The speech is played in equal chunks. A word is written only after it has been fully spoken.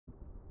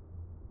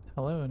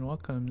Hello and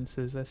welcome. This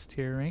is S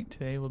tier rank.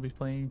 Today we'll be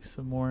playing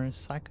some more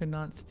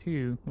Psychonauts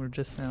 2. We're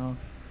just now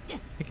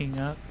picking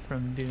up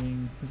from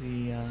doing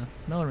the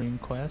Melring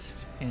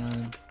quest,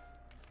 and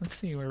let's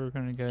see where we're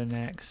going to go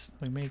next.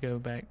 We may go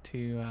back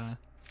to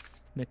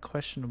the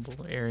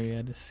questionable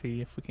area to see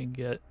if we can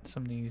get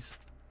some of these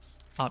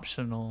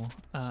optional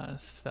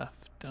stuff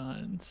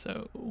done.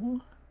 So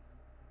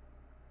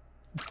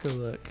let's go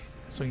look.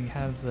 So you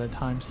have the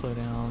time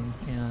slowdown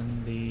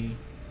and the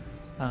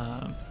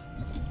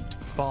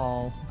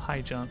ball high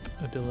jump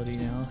ability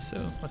now,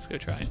 so let's go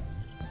try it.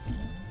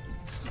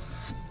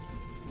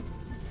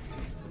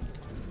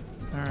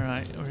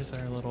 Alright, where's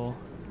our little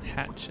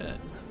hatchet?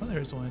 Oh,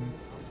 there's one.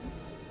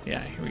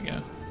 Yeah, here we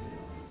go.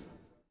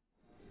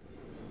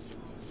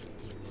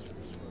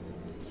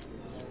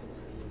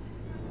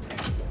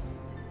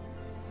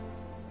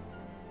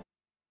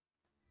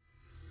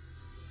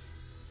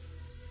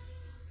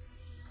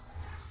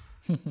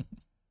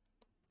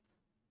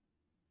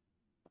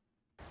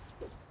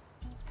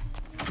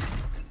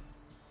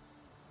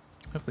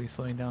 Hopefully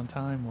slowing down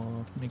time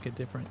will make a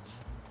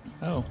difference.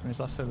 Oh, there's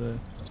also the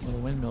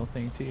little windmill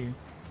thing too.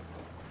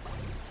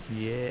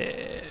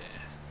 Yeah.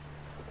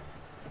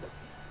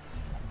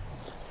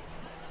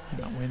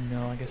 Not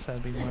windmill, I guess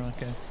that'd be more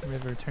like a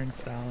river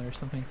turnstile or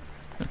something.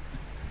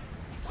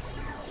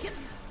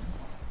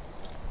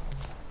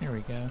 There we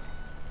go.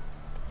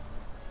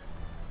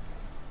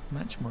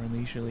 Much more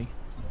leisurely.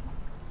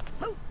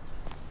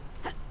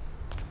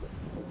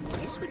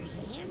 This would be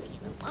handy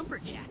in a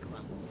lumberjack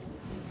room.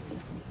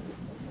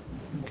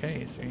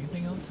 Okay, is there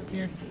anything else up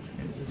here?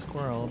 There's a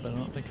squirrel, but I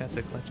don't think that's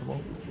a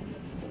collectible.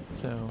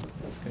 So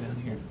let's go down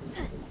here.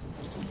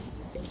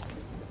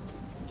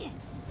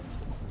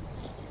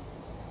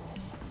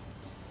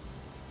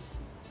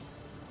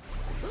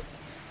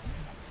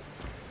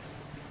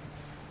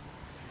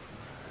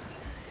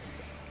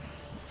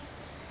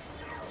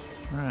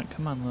 Alright,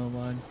 come on, little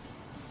bud.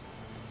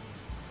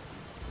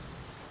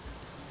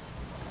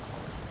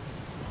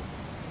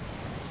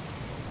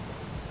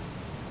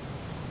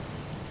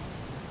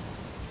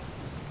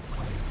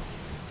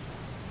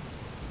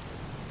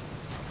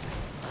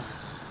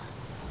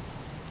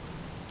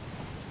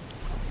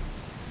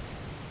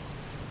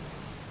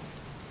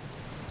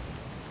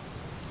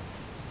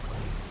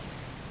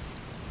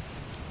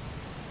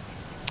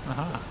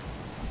 Aha!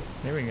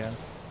 There we go.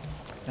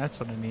 That's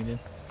what I needed.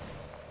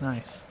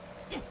 Nice.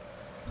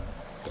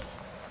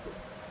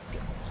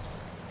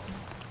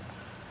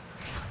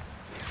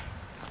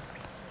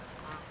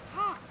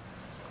 Aha!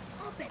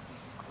 I'll bet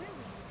this is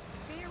Lily's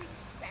very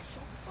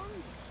special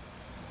fungus.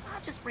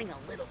 I'll just bring a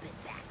little bit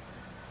back.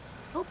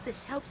 Hope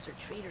this helps her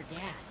treat her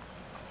dad.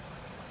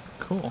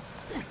 Cool.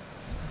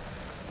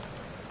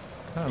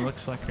 Oh, it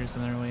looks like there's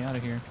another way out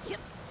of here.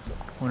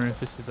 Wonder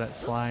if this is that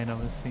slide I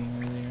was seeing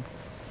earlier.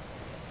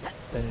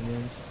 Bet it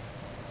is.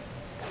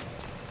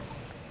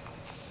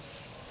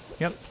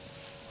 Yep.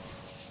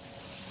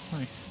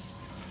 Nice.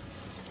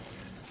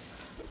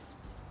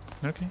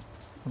 Okay.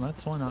 Well,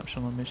 that's one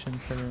optional mission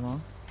further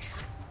along.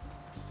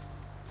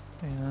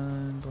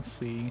 And let's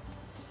see.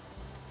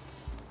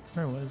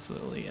 Where was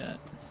Lily at?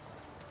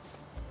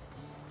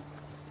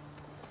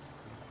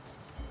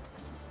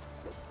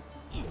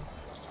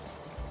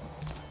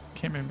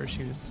 Can't remember if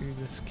she was through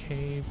this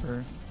cave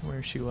or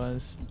where she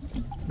was.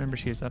 Remember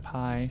she was up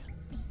high.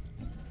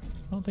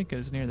 I don't think it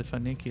was near the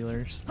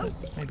funiculars, but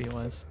maybe it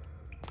was.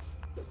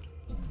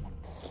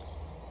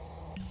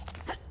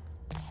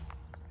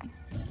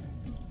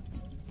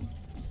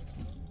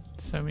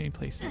 So many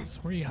places.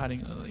 Where are you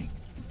hiding, Lily?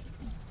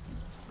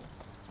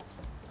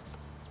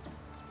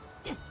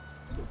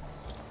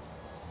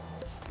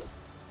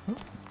 Oh.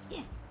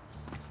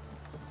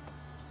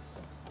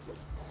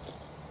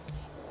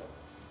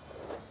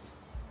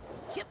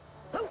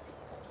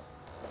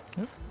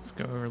 Oh, let's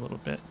go over a little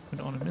bit. We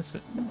don't want to miss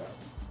it.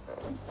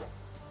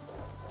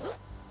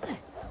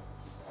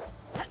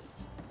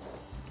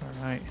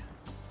 Alright.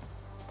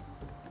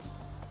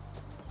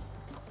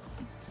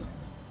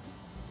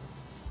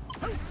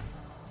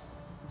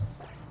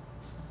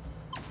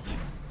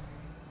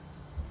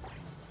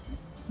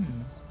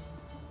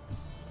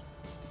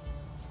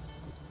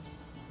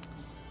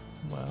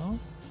 Well,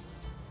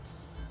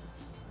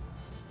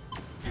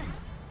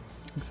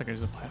 looks like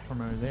there's a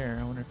platform over there.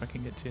 I wonder if I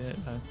can get to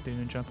it by doing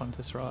a jump onto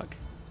this rock.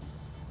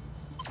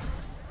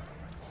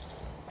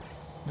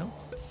 Nope.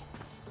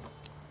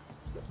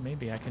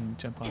 Maybe I can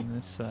jump on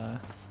this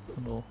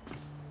little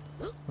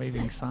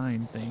waving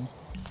sign thing.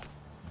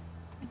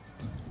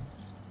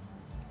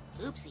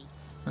 Oopsie.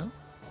 Huh?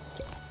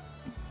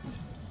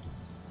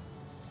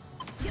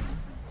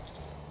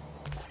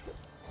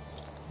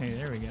 Hey,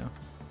 there we go.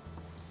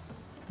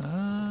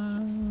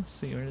 Let's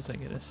see, where does that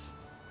get us?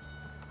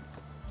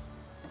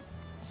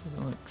 This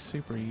doesn't look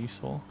super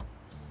useful.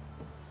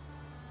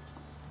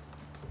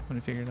 I would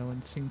have figured I would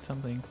have seen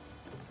something.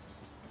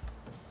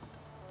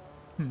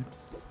 There's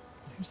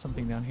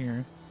something down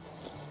here.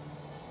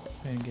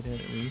 I didn't get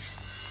it at least.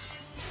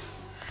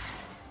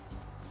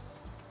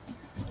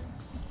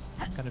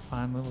 Gotta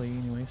find Lily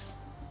anyways.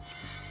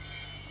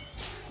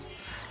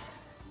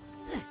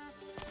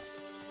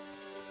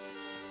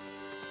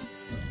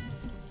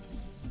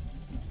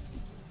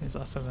 There's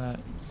also that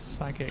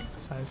psychic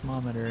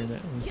seismometer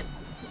that was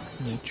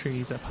in the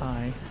trees up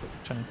high,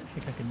 which I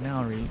think I can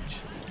now reach.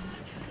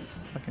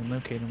 If I can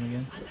locate him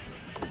again.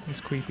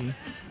 He's creepy.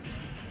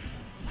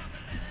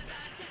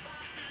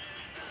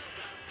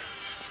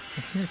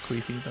 I hear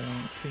creepy, but I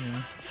don't see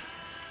him.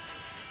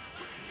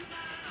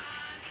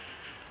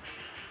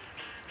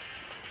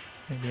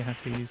 Maybe I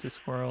have to use the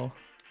squirrel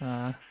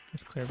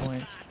with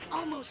clairvoyance.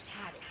 Almost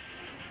had it.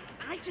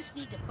 I just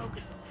need to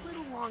focus a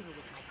little longer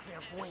with my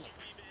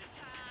clairvoyance.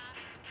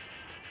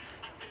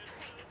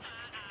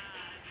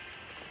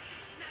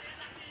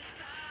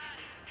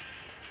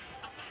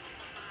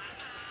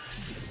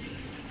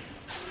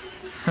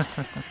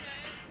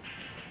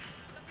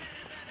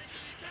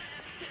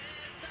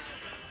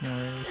 No,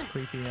 where is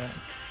creepy at?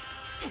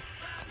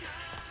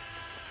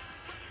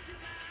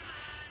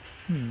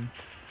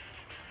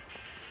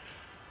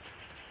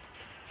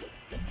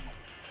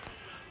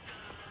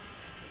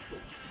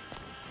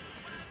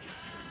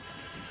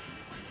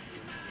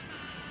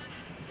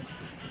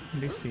 I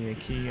do see a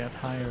key up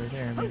high over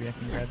there. Maybe I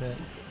can grab it.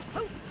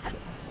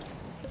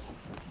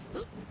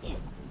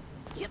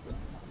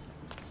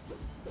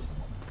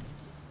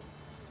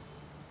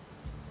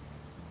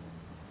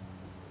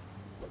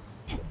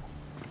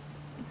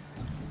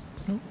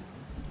 Nope.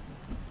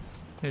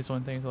 Here's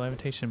one thing: the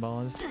levitation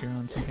ball is if you're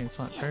on something that's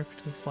not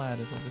perfectly flat,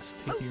 it'll just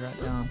take you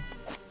right down.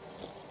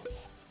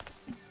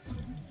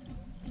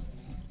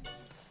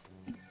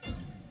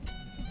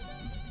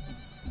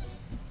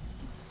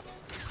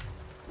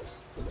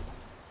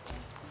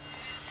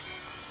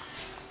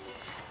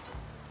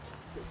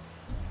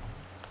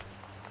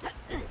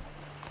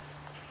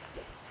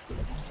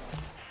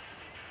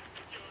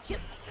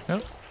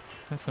 Nope,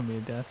 that's gonna be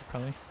a death,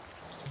 probably.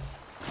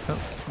 Oh,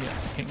 yeah,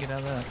 can't get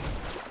out of that.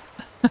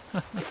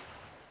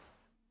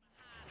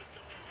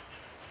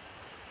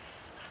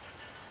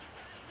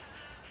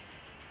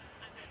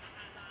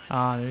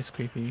 Ah, there's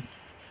creepy.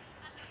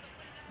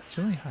 It's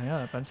really high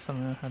up, I just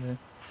don't know how to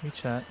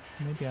reach that.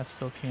 Maybe I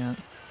still can't.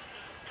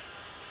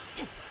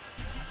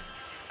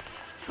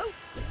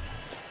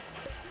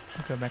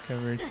 I'll go back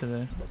over to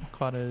the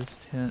Quado's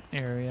tent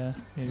area.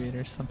 Maybe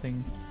there's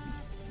something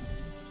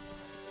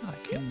I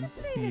can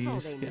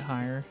use to get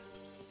higher.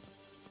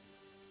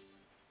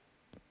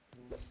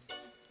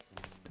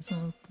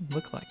 Doesn't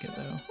look like it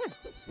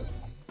though.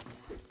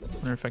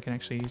 Wonder if I can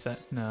actually use that.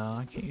 No,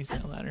 I can't use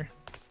that ladder.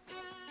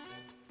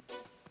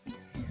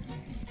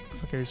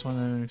 Looks like there's one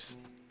of those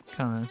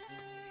kind of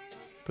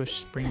bush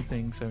spring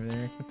things over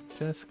there. If I could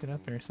just get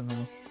up there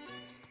somehow.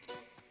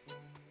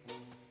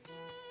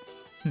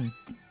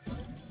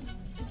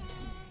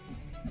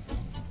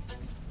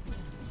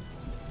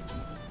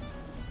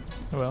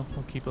 Oh well,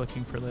 we'll keep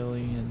looking for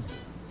Lily and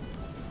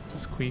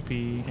just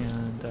creepy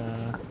and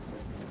the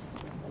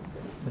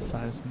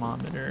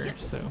seismometer,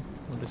 so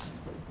we'll just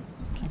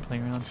keep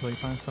playing around until we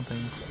find something.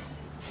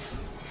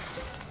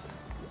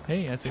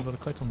 Hey, I was able to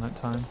collect on that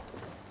time.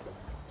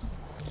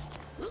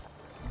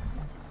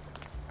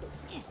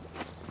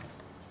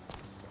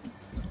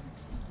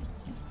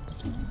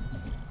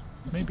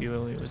 Maybe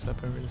Lily was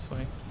up over this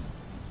way.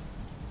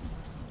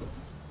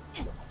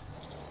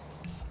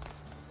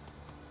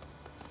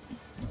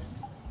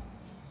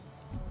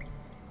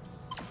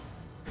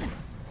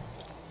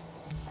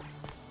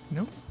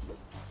 Nope.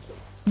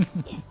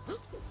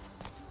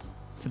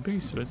 It's a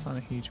boost, but it's not a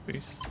huge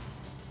boost.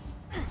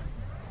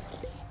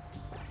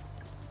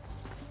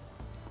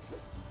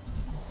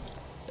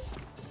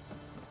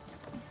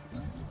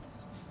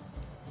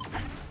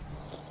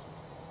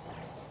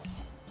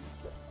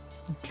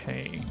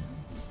 Okay.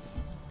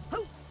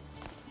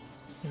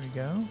 Here we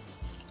go.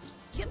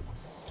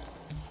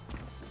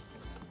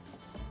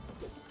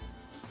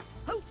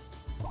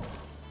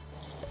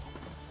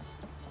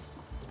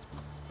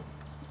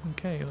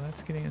 Okay, well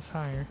that's getting us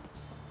higher.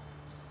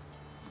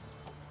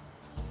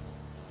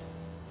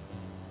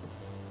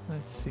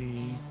 Let's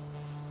see.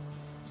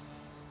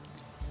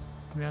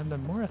 I mean, the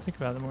more I think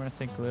about it, the more I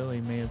think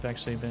Lily may have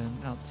actually been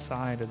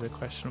outside of the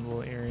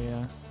questionable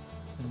area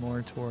and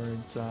more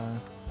towards,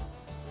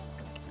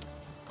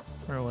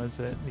 where was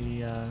it?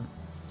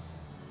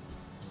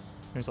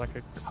 There's like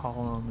a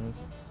column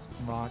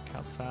of rock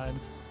outside.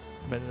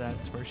 I bet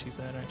that's where she's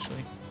at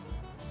actually.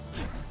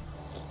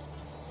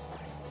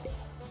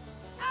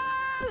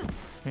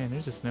 Man,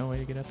 there's just no way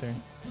to get up there.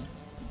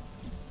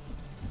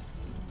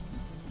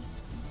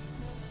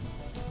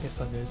 Guess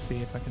I'll go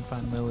see if I can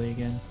find Lily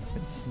again.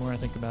 The more I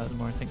think about it, the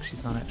more I think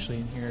she's not actually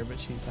in here, but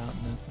she's out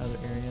in the other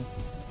area.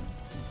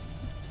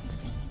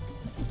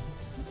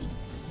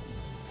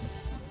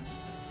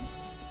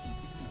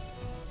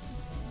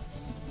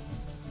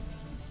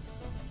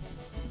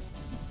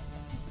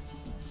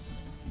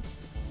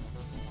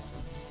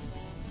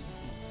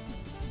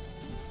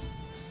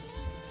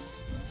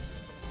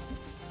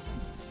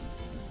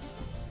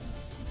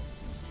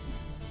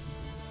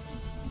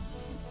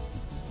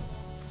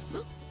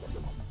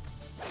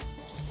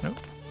 Nope.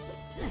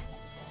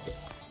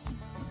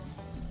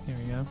 There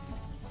we go.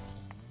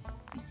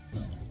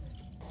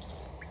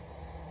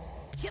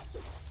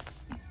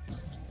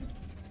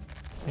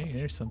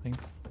 there's something.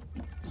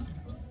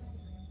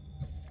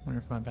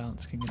 Wonder if my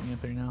balance can get me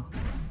up there now.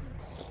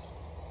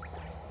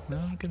 No,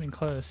 I'm getting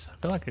close. I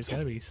feel like there's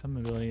gotta be some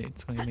ability.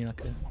 It's gonna give me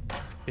like a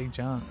big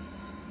jump.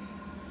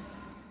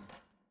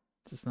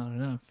 It's just not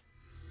enough.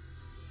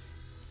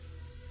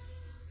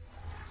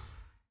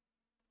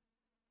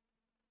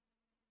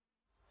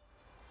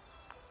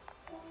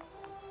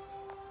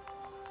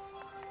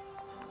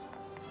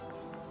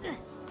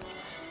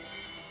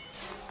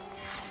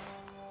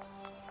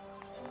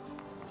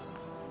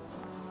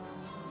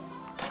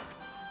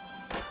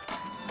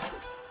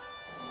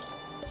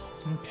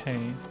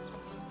 Okay.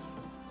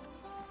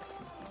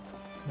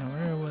 Now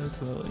where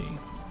was Lily?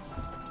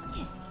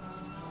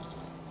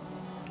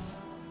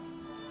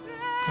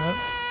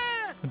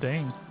 Oh,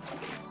 dang.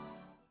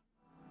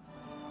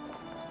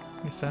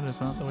 Guess that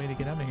is not the way to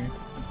get out of here.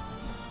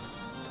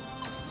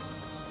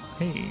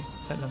 Hey,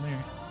 it's that down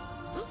there.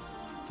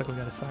 Looks like we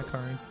got a side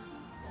card.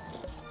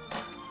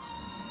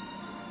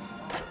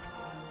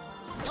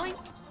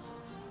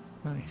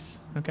 Nice.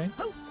 Okay.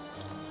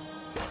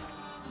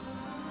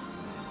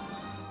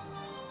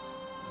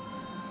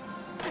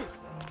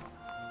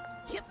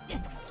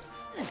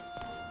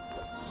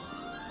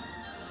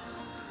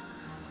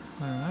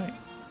 Alright.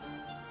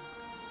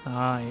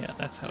 Ah, yeah,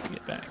 that's how we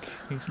get back.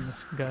 Using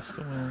this gust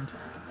of wind.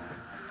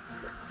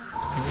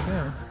 Here we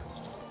go.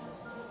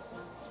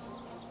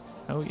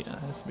 Oh yeah,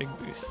 that's a big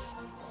boost.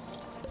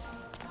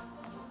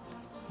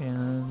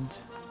 And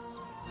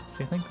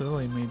see, I think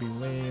Lily may be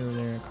way over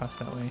there across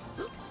that way.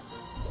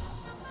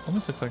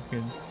 Almost looks like I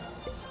could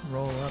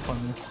roll up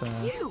on this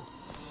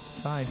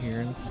side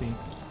here. Let's see.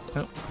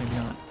 Oh, maybe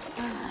not.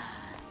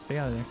 Stay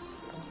out of there.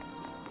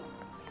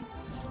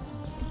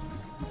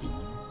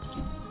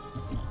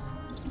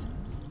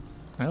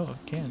 Oh,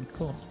 it can.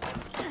 Cool.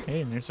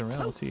 Hey, and there's a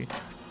rail too.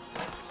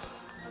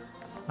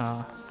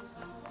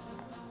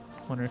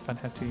 Wonder if I'd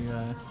have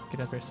to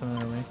get up there some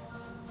other way.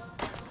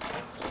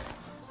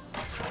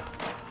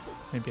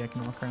 Maybe I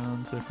can walk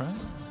around to the front.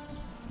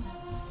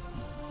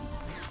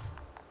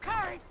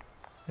 Card.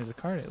 There's a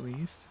card at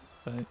least,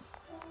 but how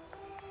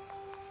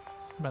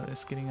about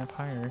this getting up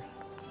higher?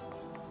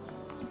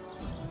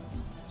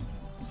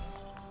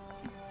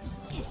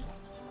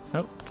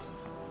 Oh.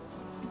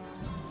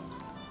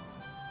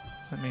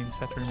 That may just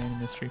have to remain a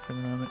mystery for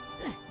the moment.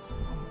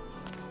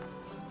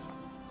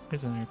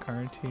 There's another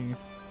card too.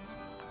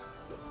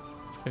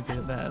 Let's go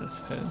get that, I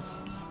suppose.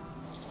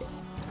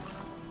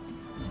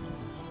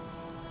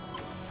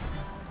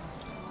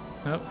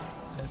 Nope,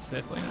 that's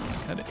definitely not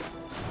gonna cut it.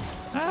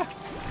 Ah!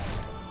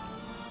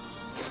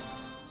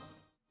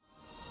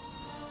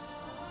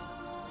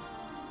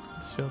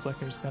 This feels like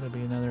there's gotta be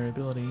another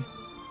ability.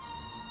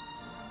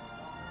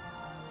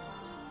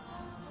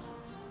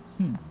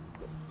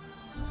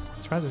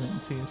 Surprised I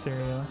didn't see this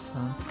area last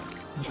time.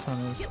 This time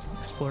I've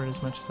explored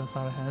as much as I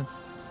thought I had.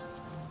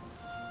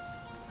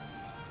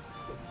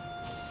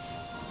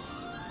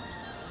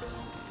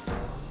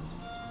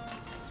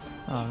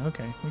 Oh,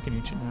 okay. We can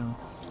reach it now.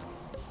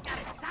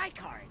 Got a side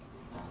card.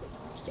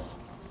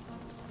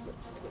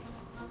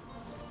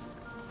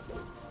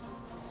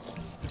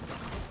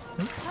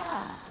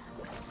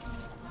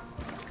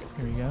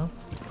 Here we go.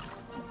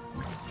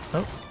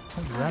 Oh,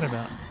 what was that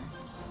about?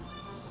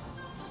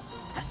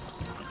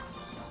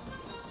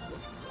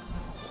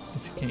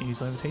 Guess you can't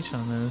use levitation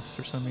on those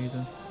for some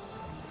reason.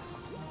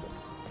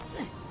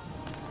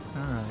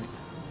 Alright.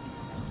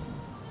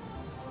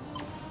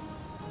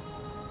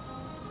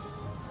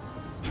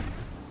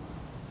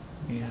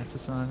 Yeah, it's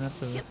just not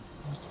enough of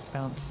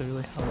bounce to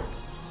really help.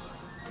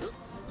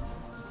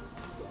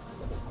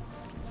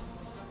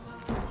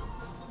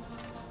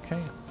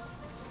 Okay.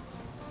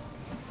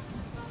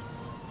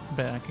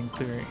 Bet I can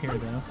clear it here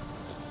though.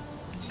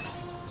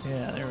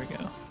 Yeah, there we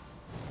go.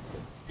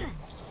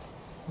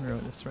 Wonder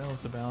what this rail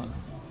is about.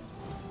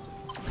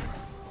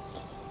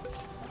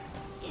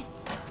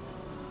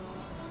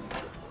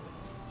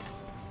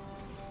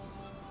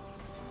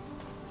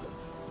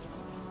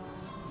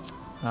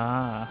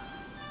 Ah.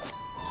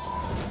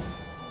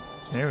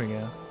 There we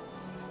go.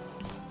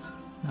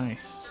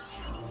 Nice.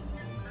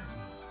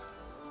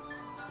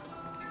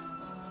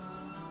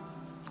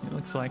 It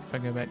looks like if I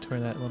go back to where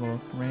that little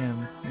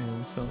ram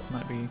is, so it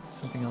might be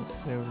something else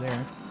over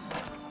there.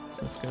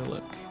 So let's go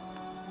look.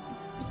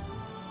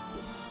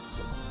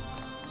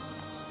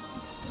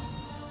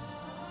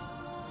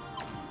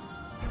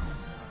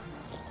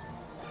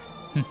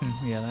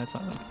 Yeah, that's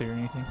not going to clear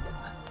anything.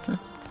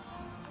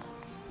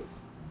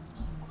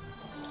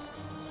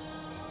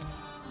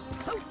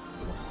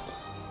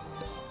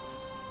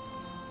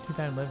 Too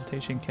bad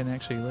levitation can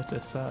actually lift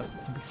us up.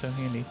 It'd be so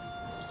handy.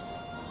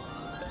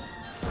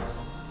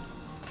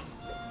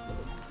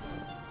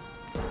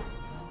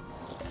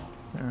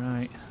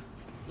 Alright.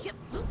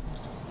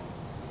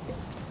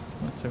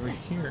 What's over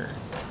here?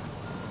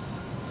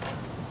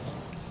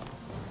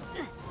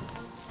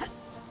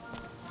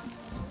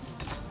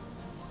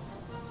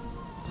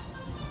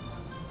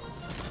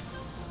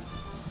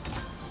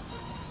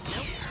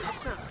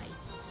 That's not right.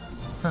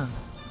 Huh.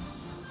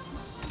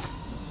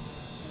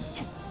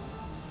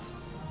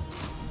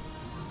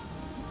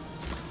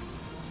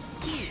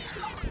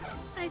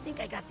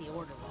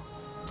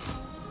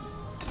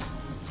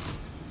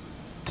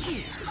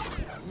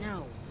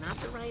 No, not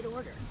the right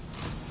order.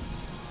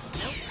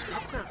 Nope,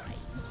 that's not right.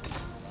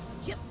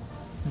 Yep.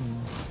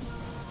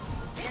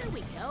 There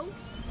we go.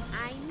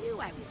 I knew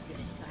I was good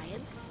at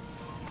science.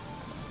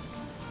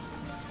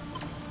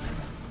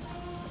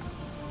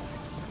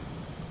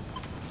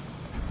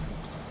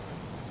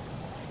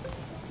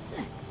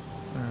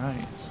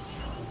 Alright.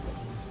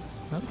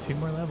 Oh, 2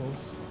 more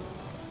levels.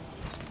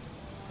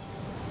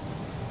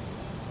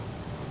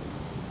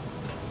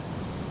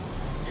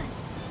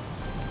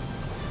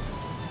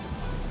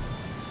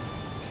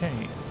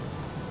 Okay.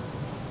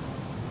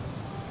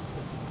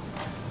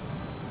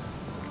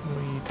 What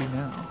do we do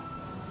now?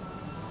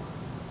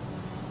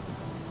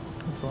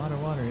 It's a lot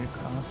of water to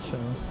cross, so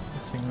I'm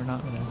guessing we're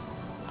not gonna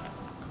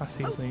cross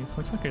easily.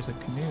 Looks like there's a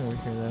canoe over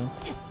here though.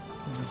 I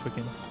wonder if we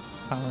can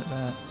pilot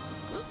that.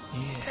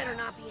 Yeah. Better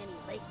not be any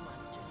lake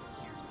monsters in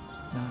here.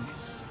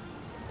 Nice.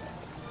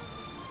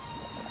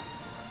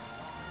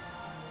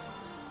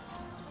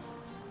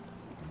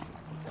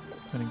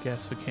 I'm gonna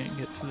guess we can't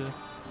get to the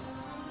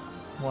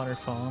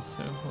waterfall,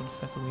 so we'll just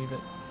have to leave it.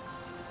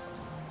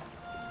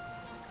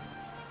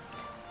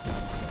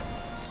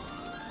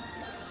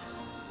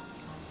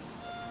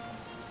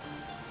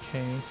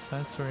 Okay, so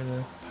that's where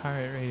the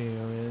pirate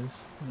radio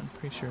is. I'm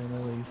pretty sure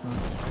Lily's not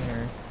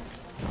there.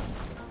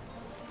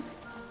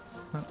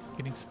 Oh,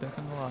 getting stuck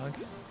on the log.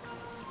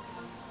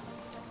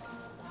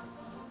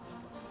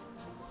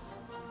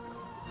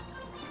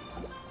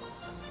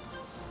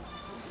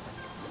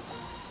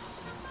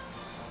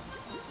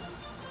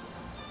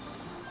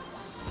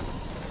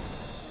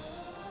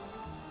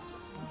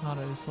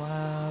 Otto's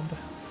lab.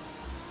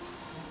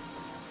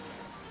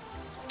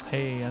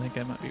 Hey, I think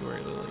that might be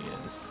where Lily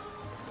is.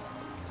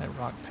 That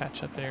rock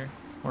patch up there.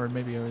 Or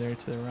maybe over there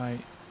to the right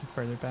and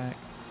further back.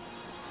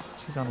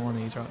 She's on one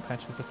of these rock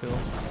patches, I feel.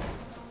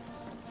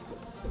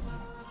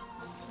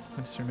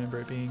 I just remember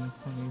it being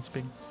one of these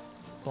big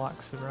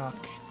blocks of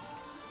rock.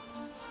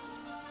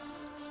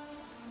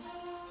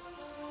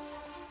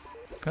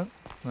 Oh,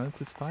 well,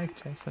 that's a spy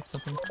chase. That's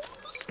something.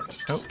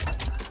 Oh,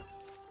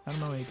 out of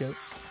my way, goat.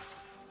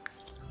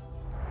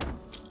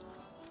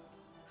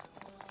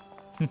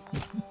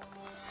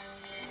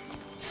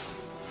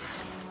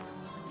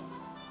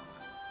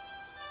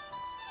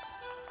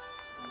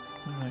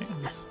 Alright,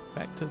 and it's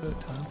back to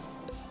boat time.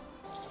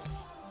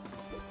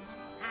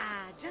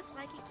 Ah, just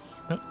like it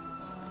can. Nope.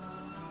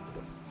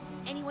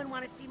 Anyone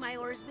want to see my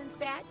oarsman's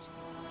badge?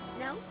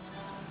 No?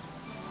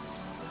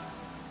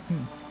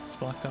 It's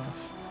blocked off.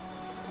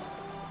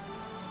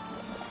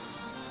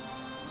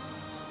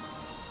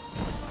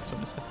 So I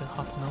just have to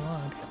hop on the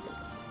log.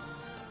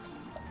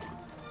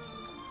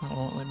 It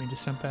won't let me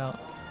just jump out.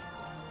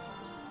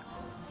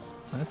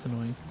 That's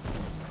annoying.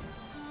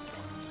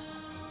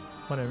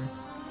 Whatever.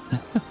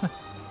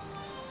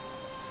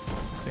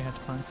 So you have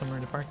to find somewhere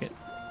to park it.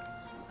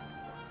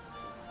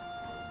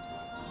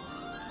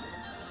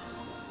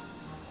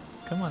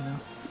 Come on now.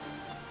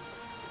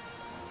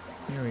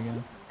 Here we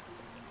go.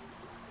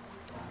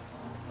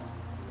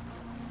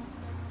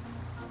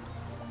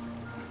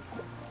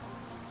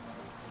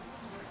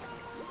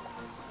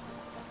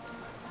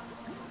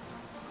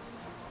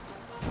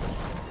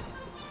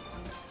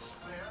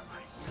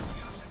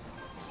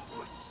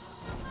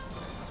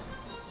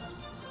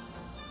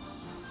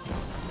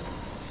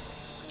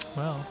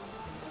 Well,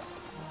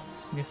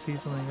 I guess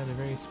these only got a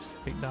very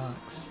specific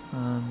docks.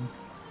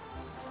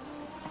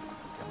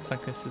 Looks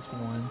like this is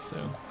one, so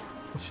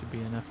this should be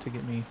enough to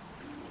get me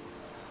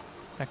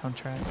back on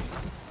track.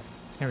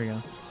 Here we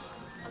go.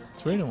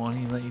 It's weird to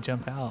want to let you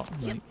jump out.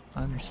 Like,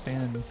 I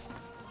understand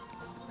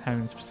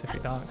having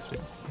specific docks, but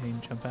getting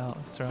to jump out,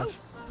 it's rough.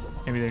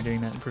 Maybe they're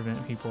doing that to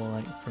prevent people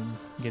like from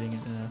getting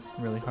it in a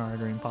really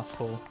hard or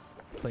impossible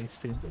place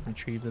to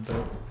retrieve the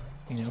boat,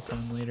 you know,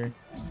 from later.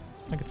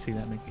 I could see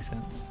that making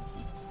sense.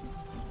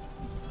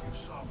 You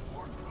saw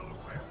Fort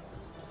Delaware?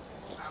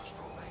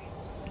 Astral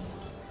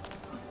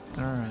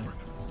Lane. Alright.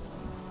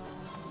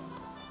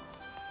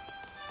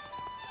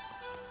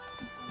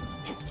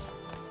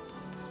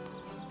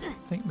 I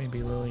think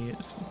maybe Lily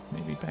is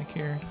maybe back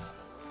here.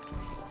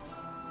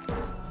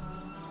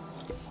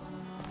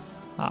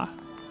 Ah.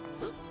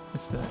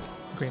 It's a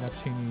great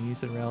opportunity to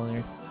use the rail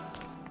there.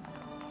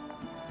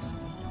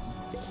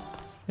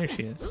 There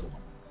she is.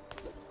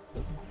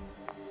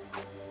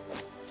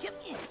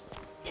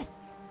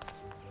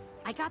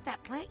 I got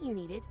that plant you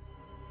needed.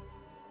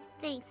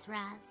 Thanks,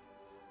 Raz.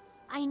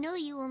 I know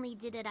you only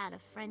did it out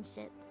of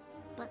friendship,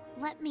 but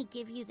let me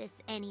give you this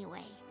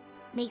anyway.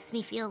 Makes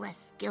me feel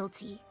less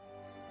guilty.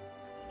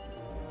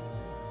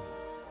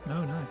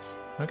 Oh, nice.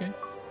 Okay.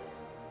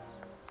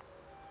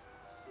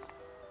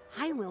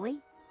 Hi,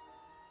 Lily.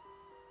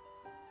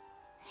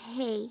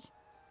 Hey,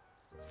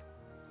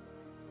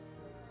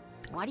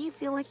 Why do you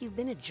feel like you've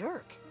been a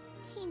jerk?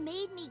 he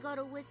made me go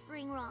to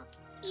Whispering Rock,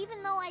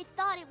 even though I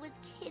thought it was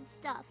kid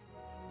stuff.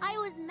 I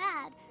was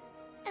mad,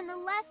 and the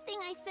last thing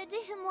I said to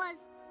him was,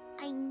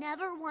 I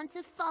never want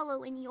to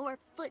follow in your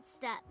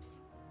footsteps.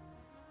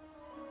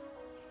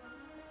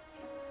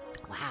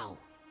 Wow.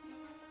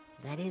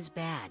 That is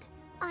bad.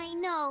 I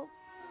know,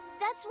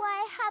 That's why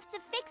I have to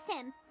fix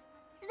him.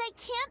 That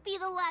can't be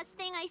the last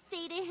thing I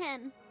say to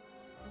him.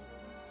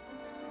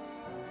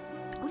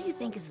 Who do you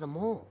think is the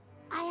mole?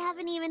 I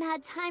haven't even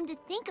had time to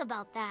think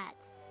about that.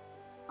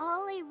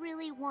 All I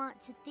really want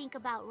to think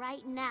about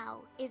right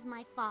now is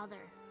my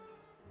father.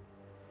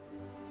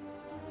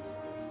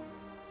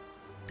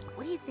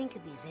 What do you think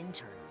of these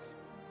interns?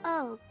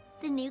 Oh,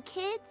 the new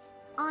kids?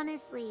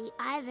 Honestly,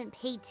 I haven't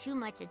paid too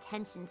much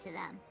attention to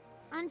them.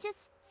 I'm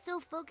just so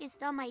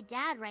focused on my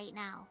dad right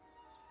now.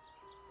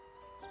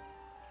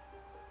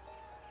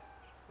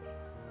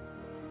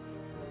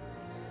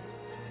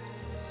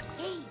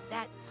 Hey,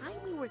 that time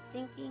we were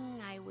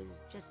thinking I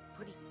was just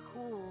pretty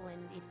cool,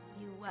 and if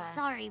you,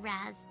 Sorry,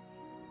 Raz.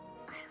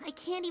 I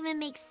can't even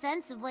make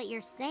sense of what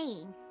you're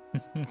saying.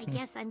 I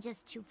guess I'm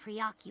just too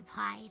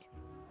preoccupied.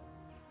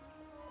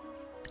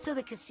 So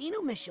the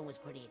casino mission was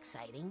pretty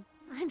exciting.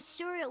 I'm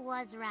sure it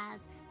was,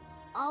 Raz.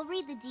 I'll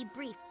read the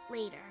debrief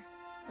later.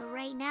 But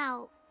right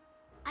now,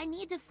 I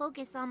need to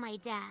focus on my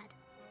dad.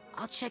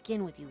 I'll check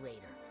in with you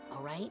later,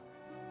 all right?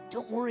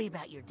 Don't worry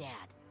about your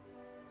dad.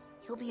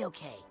 He'll be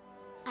okay.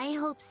 I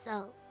hope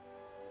so.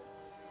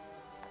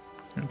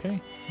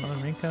 Okay, well,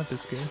 the makeup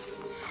is good.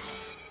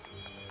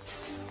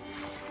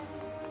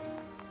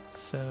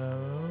 So,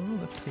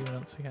 let's see what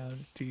else we gotta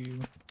do.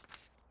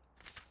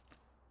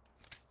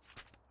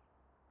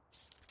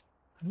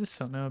 I just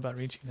don't know about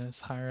reaching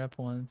those higher up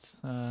ones,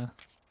 the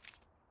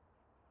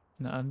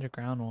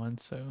underground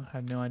ones, so I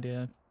have no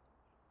idea.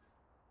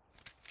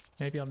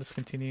 Maybe I'll just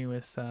continue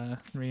with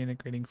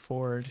reintegrating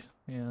Ford,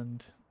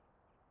 and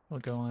we'll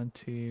go on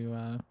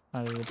to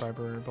either the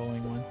barber or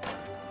bowling one.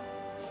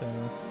 So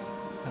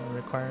that will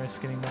require us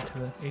getting back to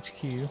the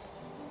HQ.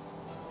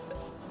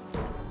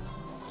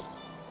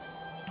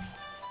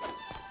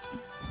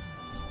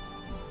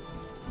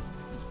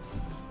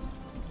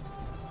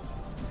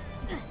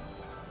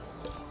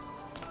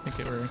 I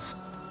think I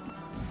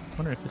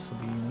wonder if this will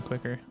be even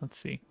quicker. Let's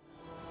see.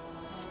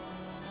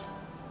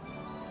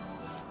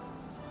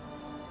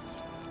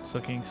 Just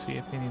looking to see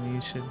if any of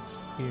these should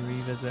be a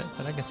revisit,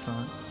 but I guess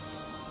not.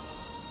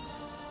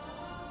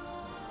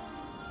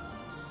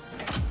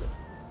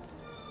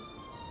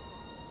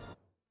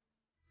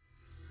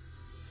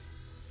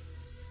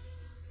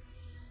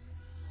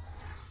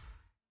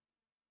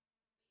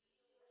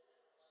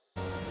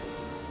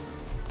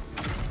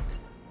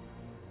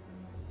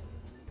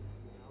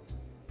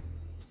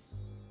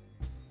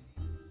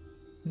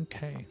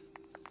 Okay.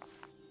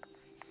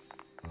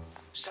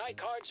 Psy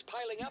cards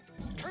piling up?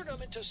 Turn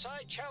them into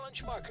Psy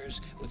challenge markers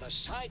with a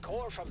Psy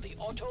core from the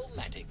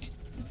Automatic.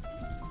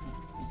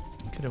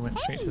 Could have went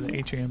straight to the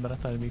atrium, but I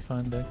thought it'd be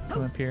fun to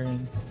come up here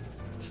and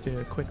just do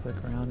a quick look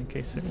around in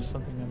case there was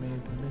something I may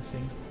have been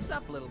missing. What's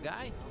up, little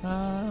guy?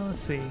 Let's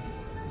see.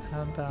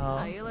 How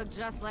about Oh, you look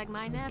just like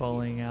my nephew.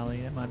 bowling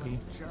alley? It might be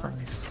fun.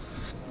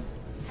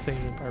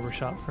 Save the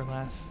barbershop for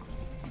last.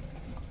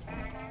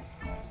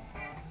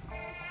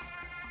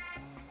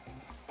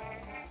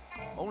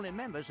 Only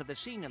members of the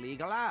Senior League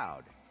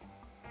allowed.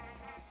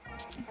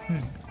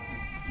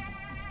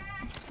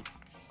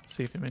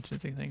 See if it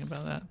mentions anything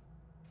about that.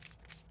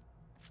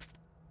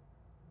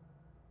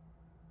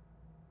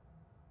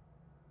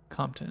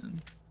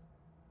 Compton.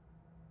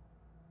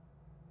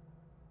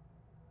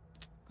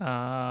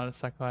 The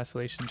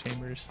psycho-isolation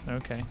chambers.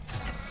 Okay.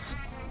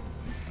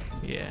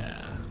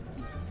 Yeah.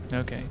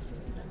 Okay.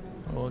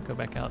 We'll go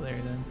back out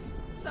there then.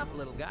 What's up,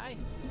 little guy?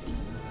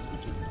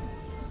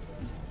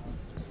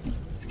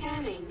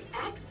 Scanning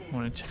access. I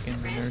want to check in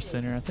the nurse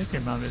center. I think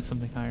there might be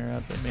something higher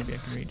up that maybe I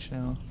can reach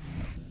now.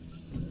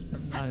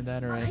 Either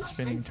that or a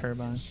spinning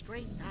turbine.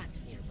 Stray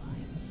dots nearby.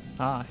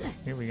 Ah,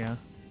 here we go.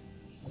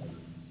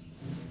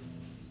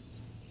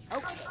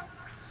 Okay,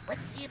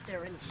 let's see if there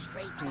are any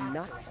stray dots. Do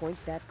not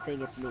point that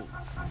thing at me.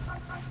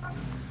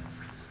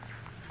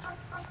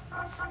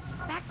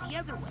 Back the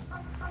other way.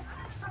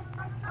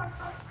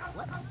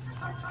 Whoops.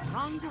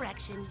 Wrong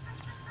direction.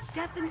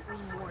 Definitely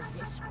more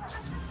this way.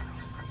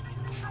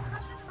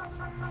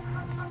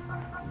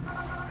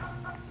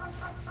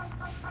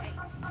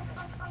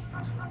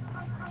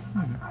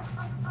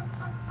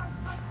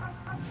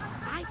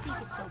 I think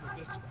it's over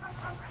this way.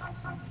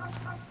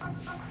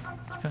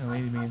 It's kind of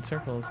leading me in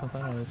circles. I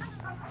thought I was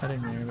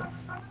heading there,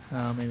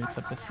 but maybe it's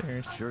up the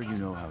stairs. Sure you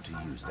know how to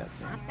use that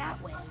thing. Not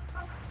that way.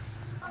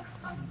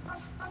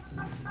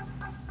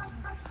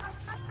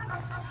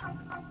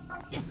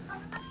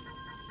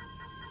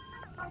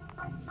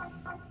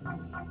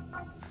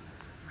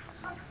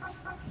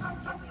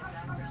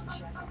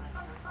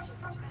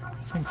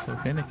 This thing's so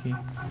finicky.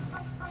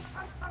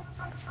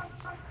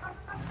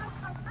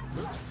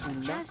 Do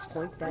not Just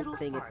point that little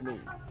thing at me.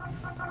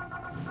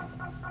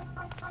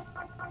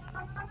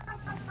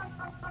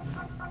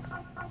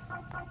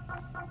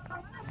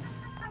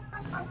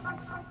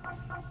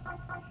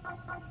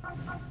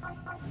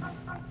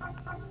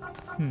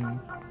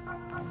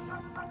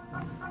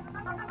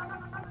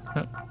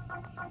 Oh.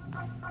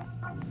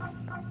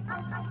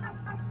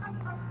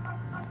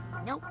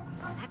 Nope,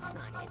 that's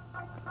not it.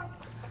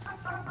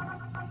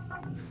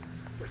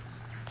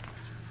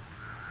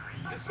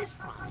 This is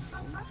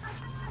promising.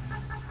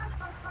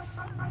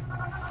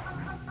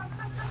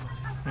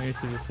 Maybe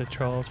this is just a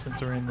troll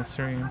since we're in this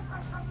room.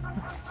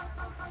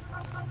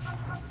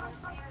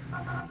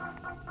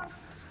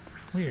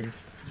 Weird.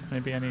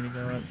 Maybe I need to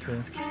go up to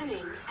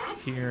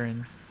here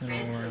and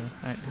it'll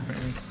act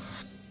differently.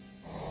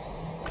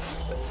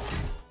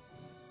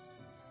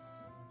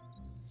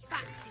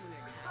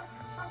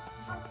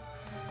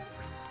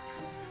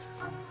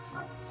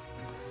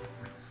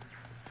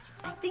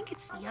 I think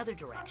it's the other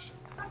direction.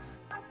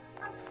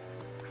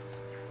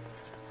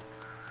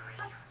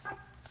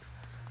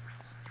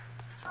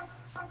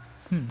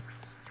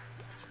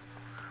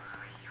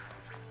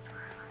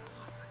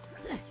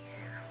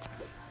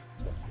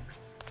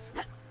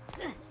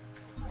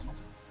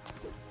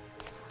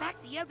 Back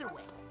the other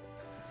way.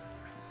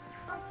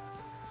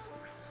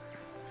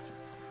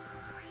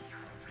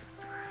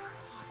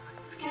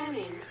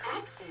 Scanning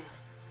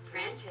access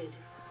granted.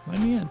 Let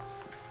me in.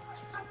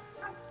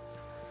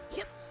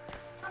 Yep.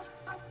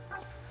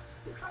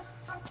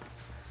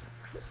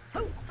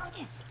 Ho!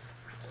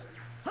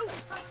 Ho!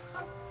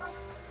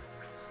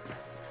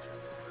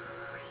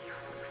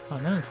 Oh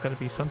no, it's gotta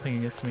be something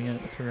that gets me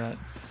up to that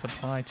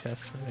supply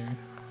chest over there.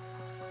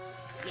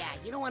 Yeah,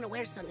 you don't want to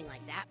wear something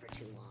like that for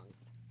too long.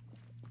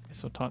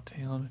 Guess I'll talk to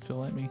him if he'll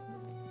let me.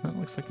 That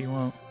looks like he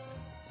won't.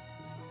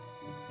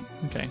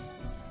 Okay.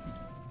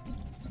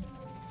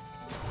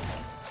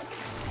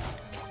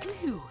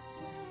 Phew.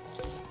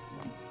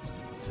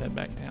 Let's head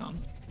back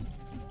down.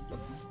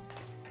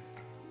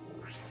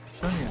 It's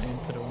funny I didn't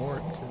put a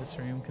warp to this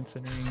room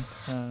considering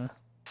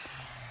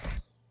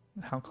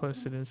how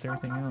close it is to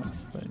everything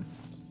else, but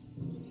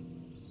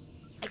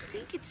I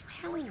think it's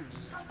telling me.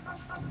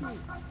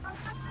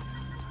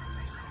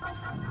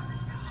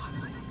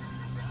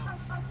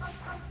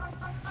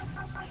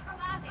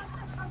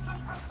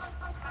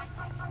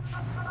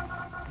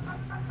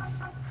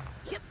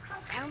 Yep,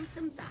 found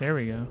some thoughts. there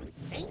we go.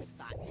 Thanks,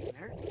 Thought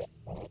Tuner.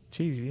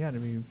 Jeez, you gotta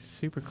be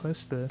super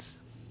close to this.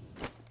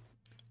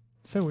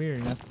 So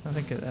weird. I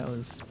think that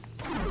was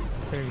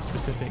very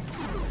specific.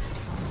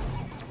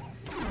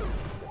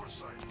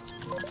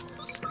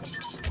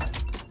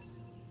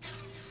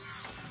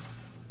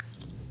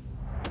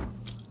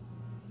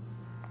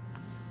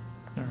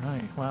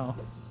 Alright, wow.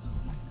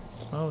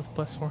 Well, with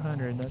plus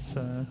 400, that's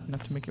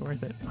enough to make it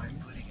worth it. I'm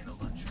putting in a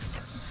lunch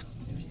request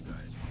if you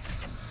guys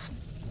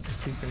want. Let's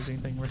see if there's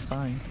anything worth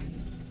buying.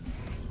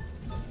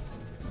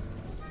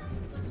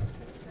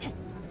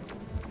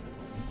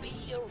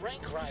 Be a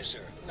rank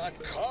riser, not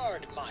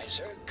card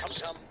miser. Come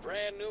some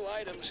brand new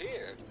items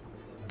here.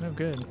 Oh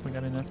good, we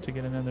got enough to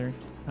get another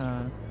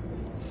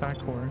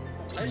Psychor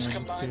Let's and do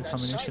combine a that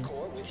combination.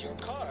 Psychor with your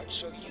card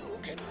so you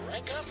can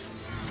rank up.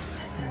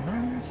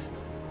 Nice.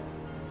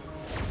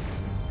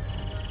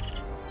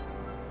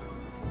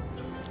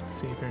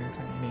 See if there are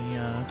any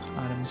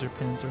items or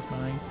pins worth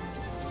buying.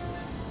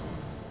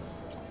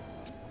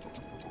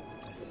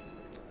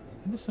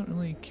 I just don't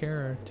really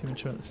care too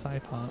much about the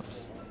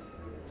Psypops.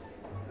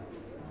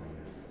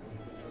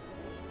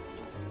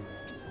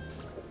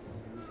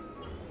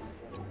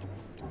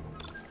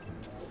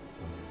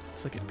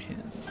 Let's look at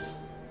pins.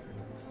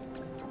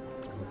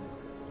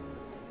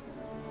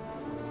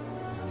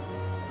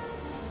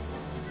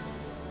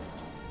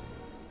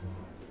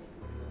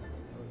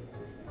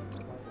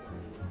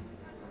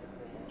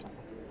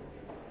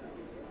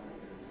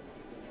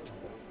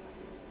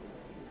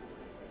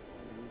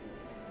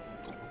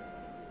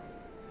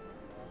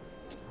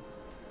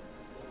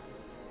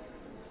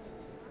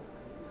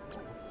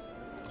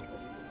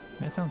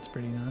 That sounds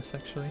pretty nice,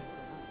 actually.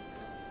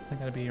 I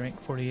gotta be rank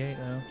 48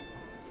 though.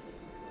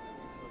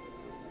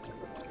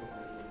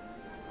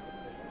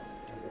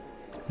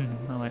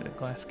 I like the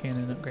glass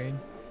cannon upgrade.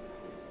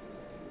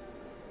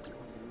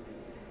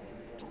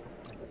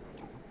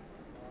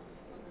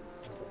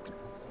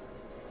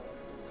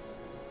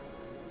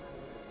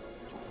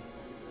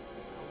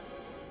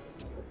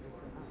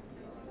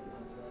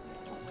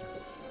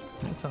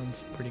 That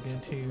sounds pretty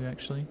good too,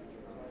 actually.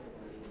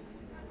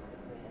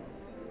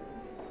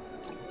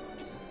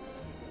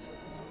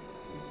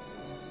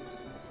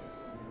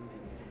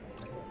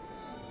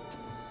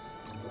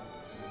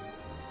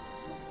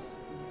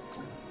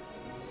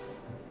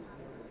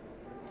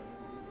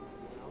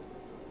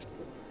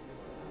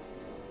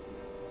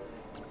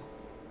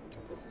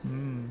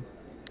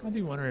 I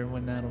do wonder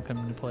when that'll come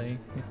into play,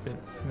 if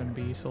it's going to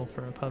be useful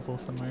for a puzzle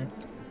somewhere.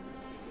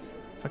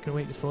 If I could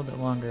wait just a little bit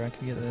longer, I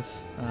could get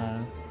this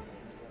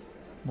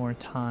more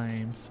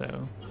time,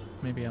 so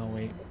maybe I'll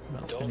wait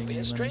about Don't spending be a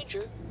any money.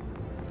 stranger.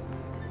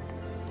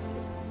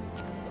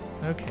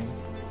 Okay,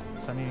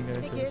 so I need to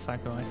go to the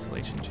Psycho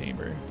Isolation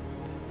Chamber.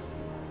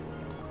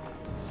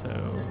 So,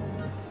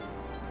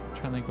 I'm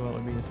trying to think of what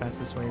would be the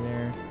fastest way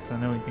there. 'Cause I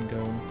know we can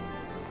go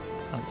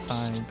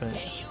outside, but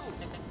Hey,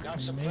 you got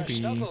some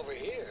maybe. fresh stuff over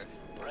here.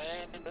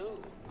 Brand new.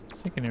 I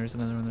was thinking there was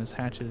another one of those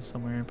hatches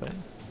somewhere, but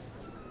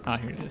ah,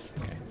 here it is.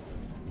 Okay.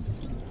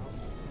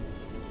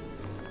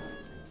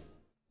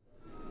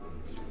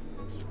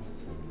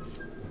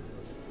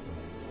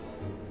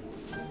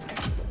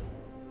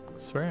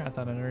 swear I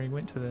thought I'd already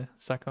went to the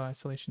psycho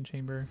isolation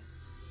chamber.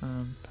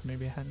 But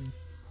maybe I hadn't.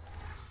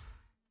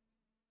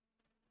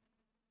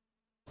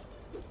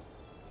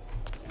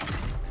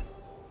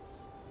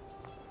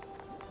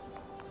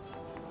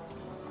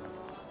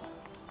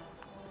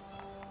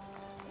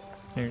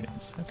 There it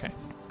is. Okay.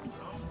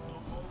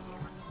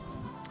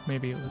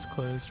 Maybe it was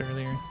closed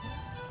earlier.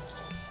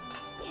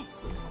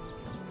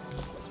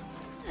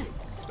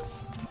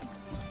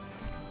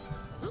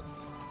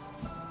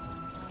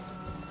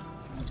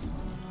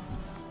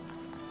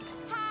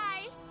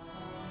 Hi!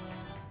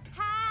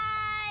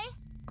 Hi!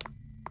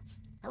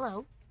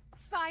 Hello.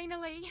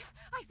 Finally!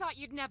 I thought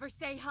you'd never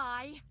say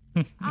hi.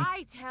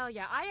 I tell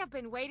ya, I have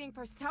been waiting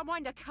for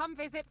someone to come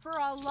visit for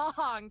a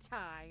long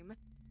time.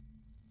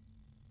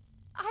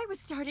 I was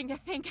starting to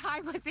think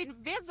I was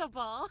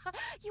invisible.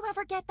 You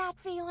ever get that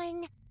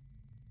feeling?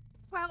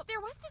 Well,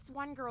 there was this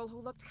one girl who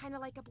looked kind of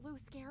like a blue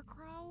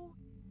scarecrow,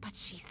 but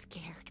she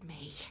scared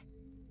me.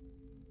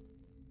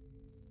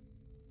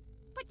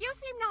 But you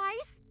seem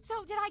nice,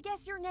 so did I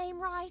guess your name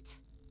right?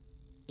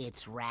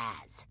 It's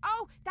Raz.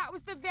 Oh, that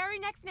was the very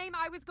next name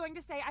I was going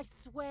to say, I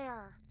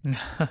swear.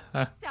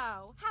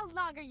 So, how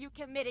long are you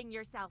committing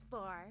yourself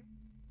for?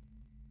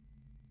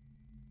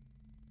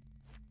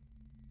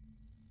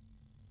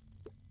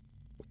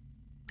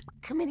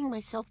 Committing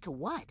myself to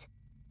what?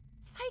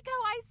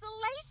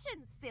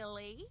 Psycho-isolation,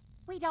 silly.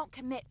 We don't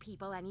commit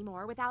people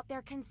anymore without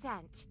their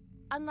consent.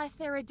 Unless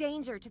they're a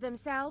danger to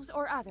themselves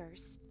or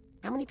others.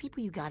 How many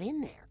people you got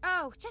in there?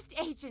 Oh, just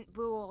Agent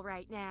Boole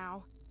right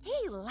now.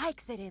 He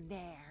likes it in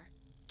there.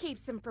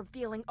 Keeps him from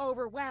feeling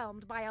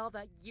overwhelmed by all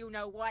the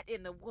you-know-what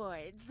in the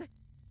woods.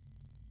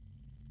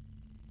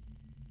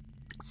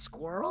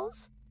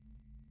 Squirrels?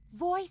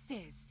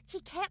 Voices.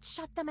 He can't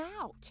shut them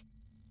out.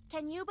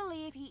 Can you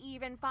believe he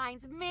even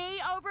finds me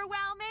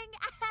overwhelming?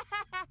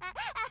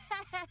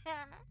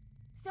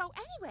 So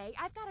anyway,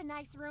 I've got a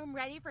nice room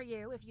ready for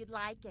you if you'd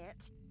like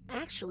it.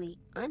 Actually,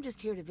 I'm just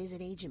here to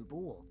visit Agent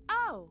Boole.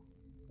 Oh,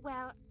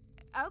 well,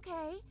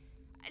 okay.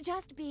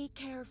 Just be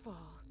careful.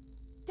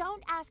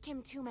 Don't ask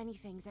him too many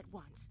things at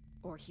once,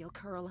 or he'll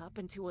curl up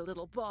into a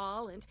little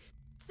ball and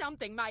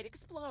something might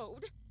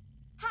explode.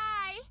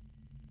 Hi!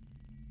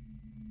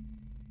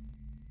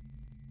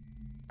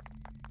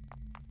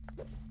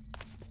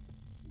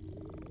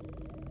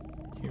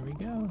 Here we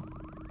go.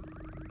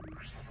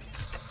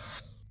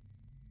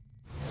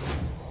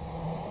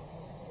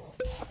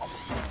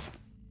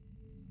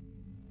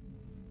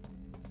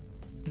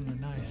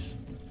 Nice.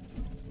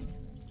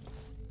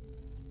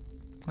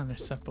 And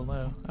there's stuff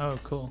below. Oh,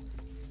 cool.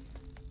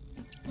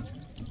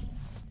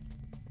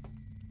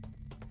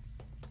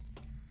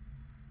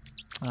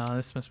 Oh,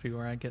 this must be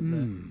where I get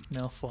the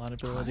nail slot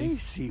ability. I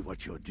see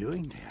what you're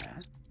doing there.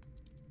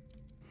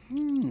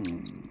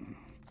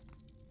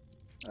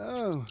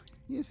 Oh,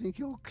 you think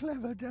you're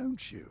clever,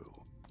 don't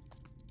you?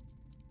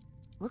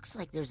 Looks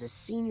like there's a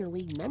Senior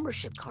League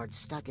membership card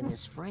stuck in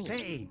this frame.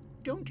 Hey,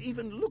 don't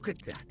even look at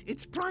that.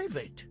 It's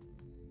private.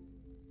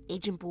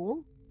 Agent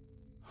Boole?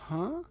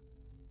 Huh?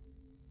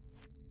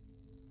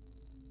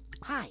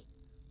 Hi,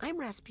 I'm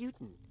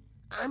Rasputin.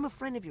 I'm a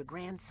friend of your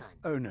grandson.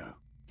 Oh, no.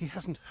 He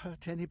hasn't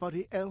hurt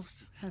anybody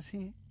else, has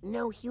he?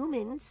 No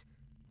humans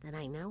that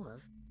I know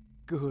of.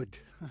 Good.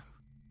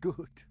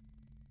 Good.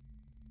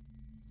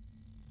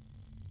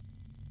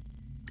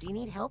 Do you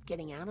need help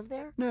getting out of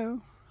there?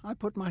 No, I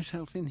put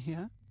myself in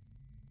here.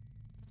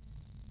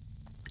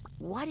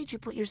 Why did you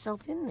put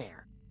yourself in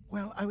there?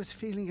 Well, I was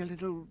feeling a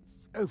little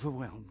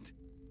overwhelmed.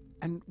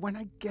 And when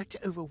I get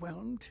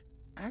overwhelmed,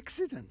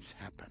 accidents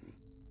happen.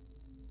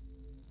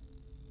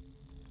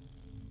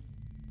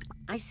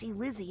 I see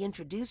Lizzie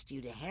introduced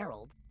you to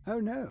Harold. Oh,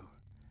 no.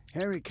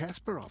 Harry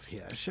Kasparov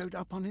here showed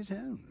up on his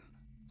own.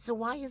 So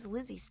why is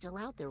Lizzie still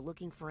out there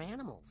looking for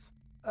animals?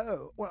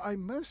 Oh, well, I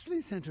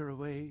mostly sent her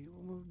away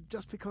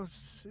just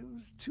because there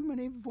was too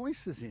many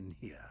voices in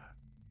here.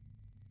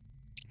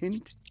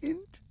 Hint,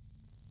 hint.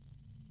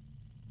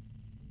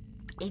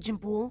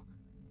 Agent Boole,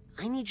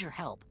 I need your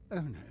help.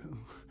 Oh, no.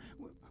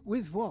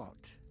 With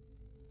what?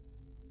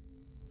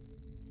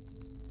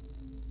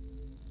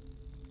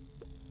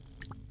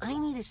 I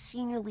need a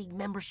Senior League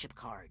membership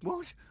card.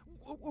 What?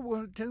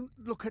 Well, don't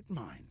look at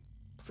mine.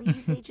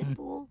 Please, Agent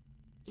Boole.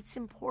 It's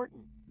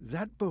important.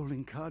 That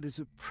bowling card is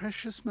a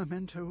precious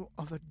memento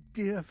of a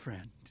dear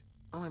friend.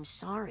 Oh, I'm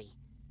sorry.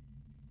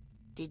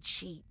 Did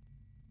she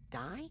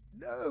die?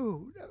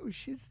 No,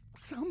 she's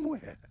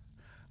somewhere.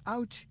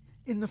 Out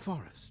in the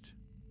forest.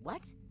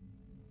 What?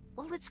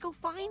 Well, let's go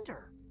find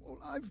her. Well,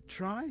 I've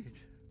tried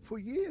for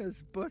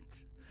years,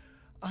 but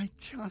I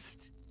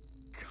just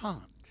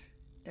can't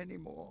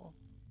anymore.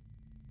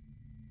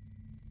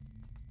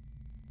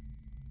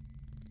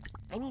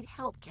 I need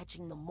help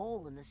catching the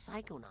mole in the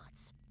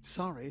Psychonauts.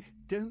 Sorry,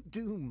 don't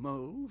do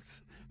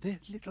moles. Their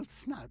little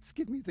snouts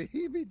give me the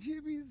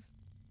heebie-jeebies.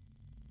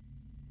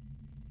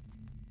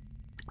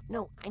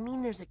 No, I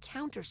mean there's a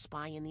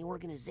counter-spy in the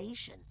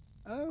organization.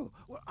 Oh,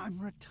 well, I'm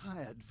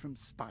retired from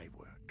spy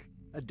work.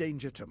 A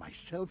danger to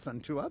myself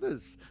and to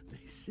others,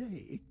 they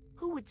say.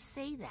 Who would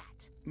say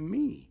that?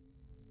 Me.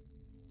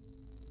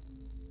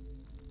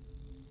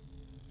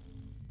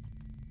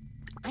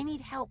 I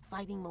need help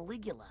fighting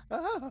Maligula.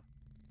 Ah,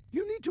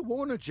 you need to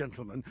warn a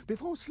gentleman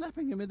before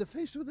slapping him in the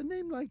face with a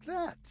name like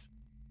that.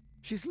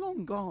 She's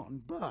long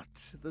gone,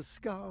 but the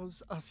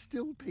scars are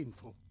still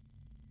painful.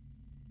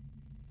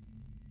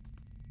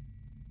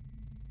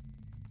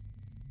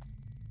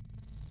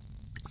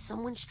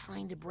 Someone's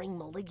trying to bring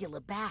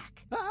Maligula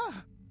back.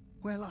 Ah!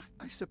 Well,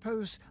 I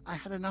suppose I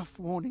had enough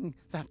warning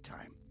that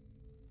time.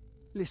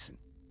 Listen,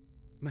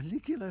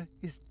 Maligula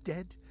is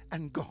dead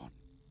and gone.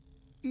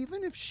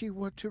 Even if she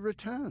were to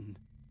return,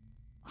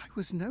 I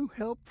was no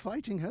help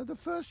fighting her the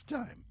first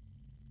time.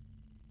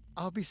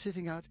 I'll be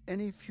sitting out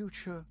any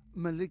future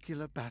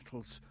Maligula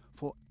battles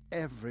for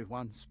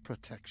everyone's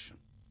protection.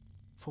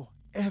 For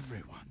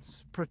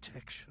everyone's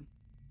protection.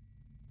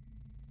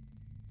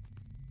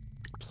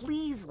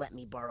 Please let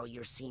me borrow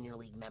your Senior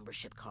League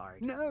membership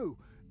card. No!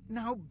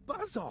 Now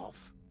buzz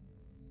off!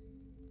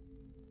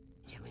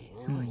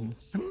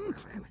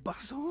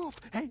 Buzz off!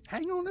 Hey,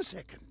 hang on a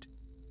second.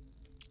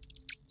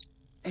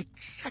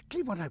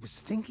 Exactly what I was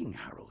thinking,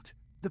 Harold.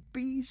 The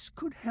bees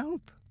could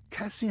help.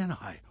 Cassie and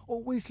I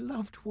always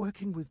loved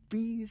working with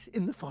bees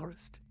in the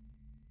forest.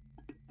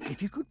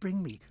 If you could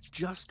bring me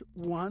just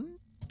one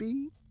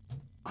bee,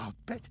 I'll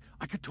bet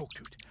I could talk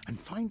to it and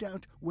find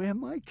out where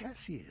my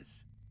Cassie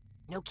is.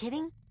 No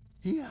kidding?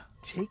 Here,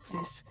 take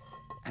this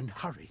and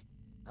hurry.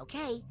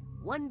 Okay,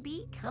 one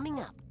bee coming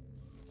up.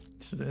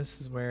 So this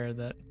is where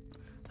that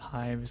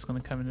hive is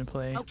going to come into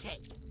play. Okay,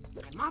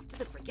 I'm off to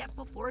the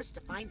Forgetful Forest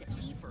to find a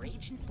bee for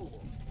Agent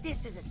Boole.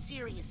 This is a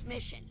serious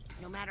mission,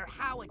 no matter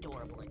how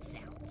adorable it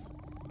sounds.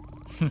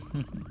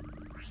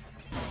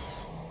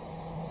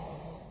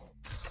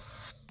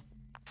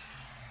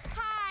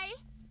 Hi!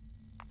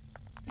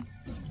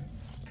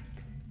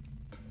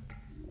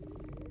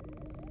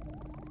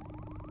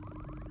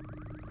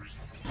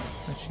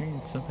 But she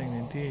needs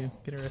something to do.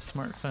 Get her a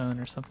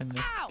smartphone or something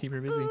to keep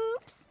her busy.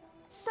 Oops!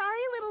 Sorry,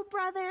 little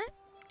brother.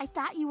 I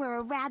thought you were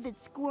a rabid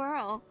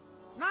squirrel.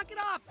 Knock it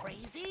off,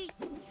 Crazy!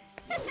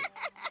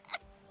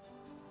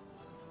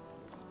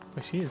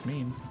 But she is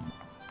mean.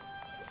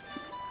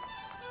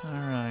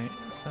 Alright,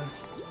 so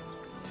that's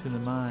to the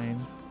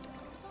mine.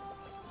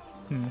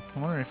 I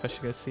wonder if I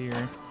should go see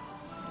her.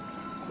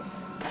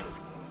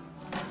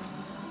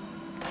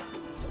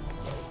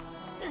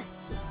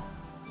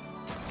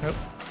 Oh,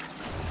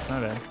 my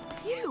bad.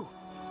 Phew!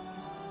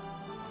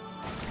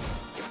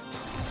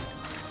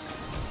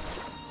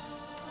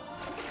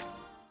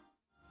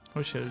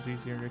 Wish it was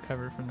easier to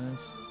recover from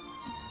this.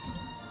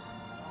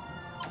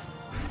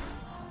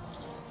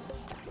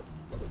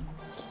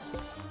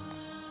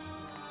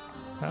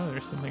 Oh,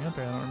 there's something up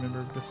there I don't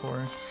remember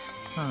before.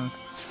 Huh.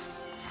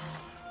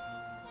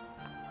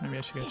 Maybe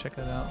I should go check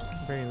that out, at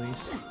the very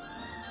least.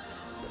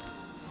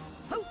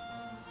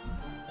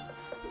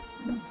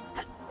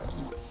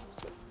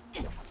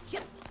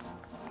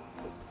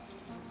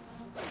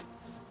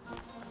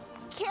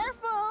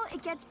 Careful!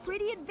 It gets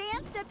pretty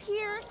advanced up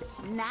here.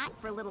 Not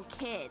for little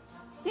kids.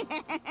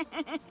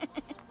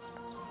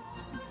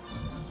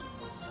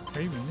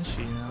 Where even is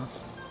she now?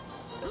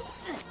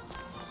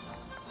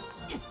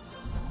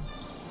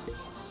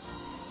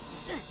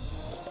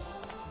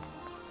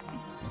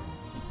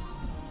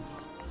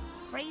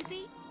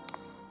 Crazy?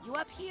 You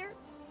up here?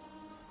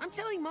 I'm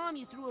telling Mom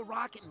you threw a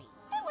rock at me.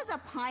 It was a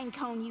pine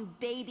cone, you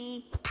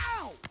baby.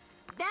 Ow!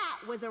 That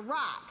was a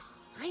rock.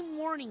 I'm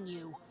warning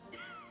you.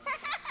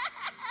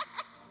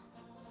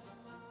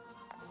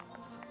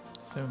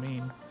 So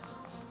mean.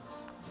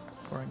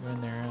 Before I go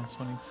in there, I just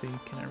want to see,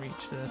 can I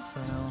reach this?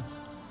 No.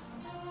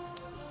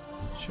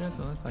 Sure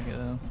doesn't look like it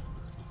though.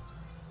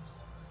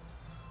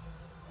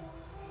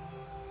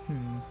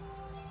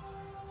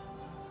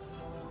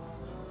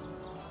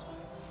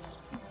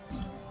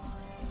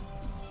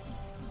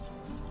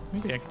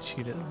 Maybe I could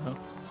shoot it though.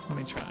 Let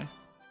me try. I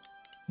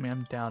mean,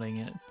 I'm doubting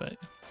it, but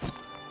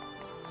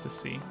let's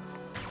just see.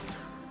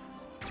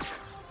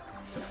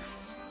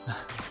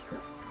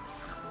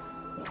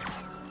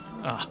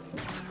 Ah,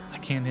 I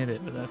can't hit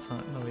it, but that's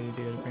not the way to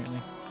do it apparently.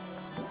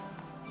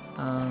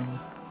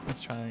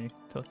 Let's try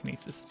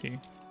telekinesis too.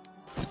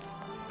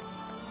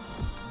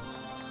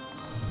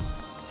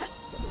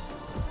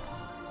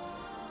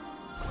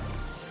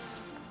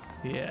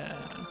 Yeah,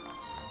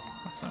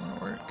 that's not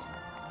gonna work.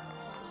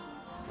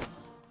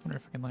 Wonder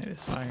if I can light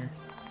this fire.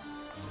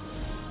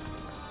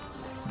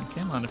 I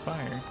can light a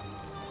fire.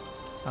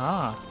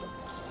 Ah,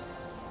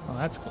 well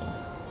that's cool.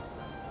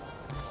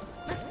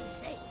 Must be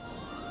safe.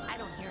 I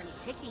don't hear any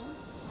ticking.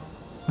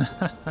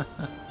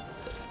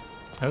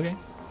 Okay.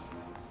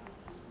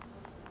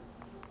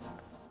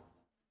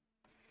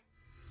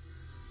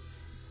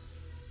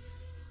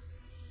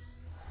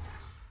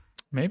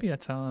 Maybe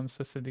that's how I'm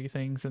supposed to do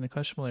things in the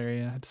questionable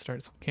area. I had to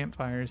start some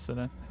campfires that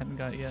I hadn't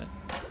got yet.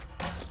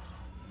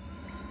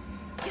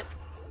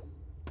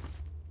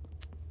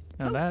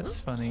 Now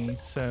that's funny.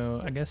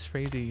 So I guess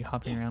Frazee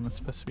hopping around was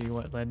supposed to be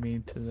what led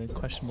me to the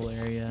questionable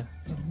area.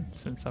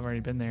 Since I've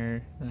already been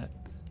there, that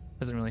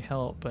doesn't really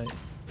help, but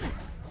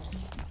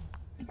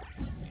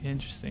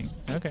Interesting.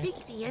 Okay. I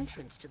think the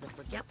entrance to the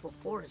Forgetful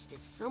Forest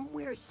is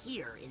somewhere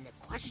here in the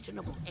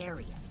questionable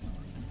area.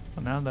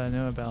 Well, now that I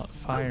know about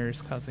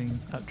fires causing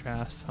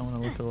updrafts, I want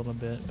to look a little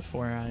bit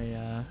before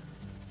I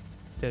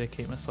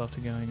dedicate myself to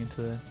going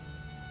into the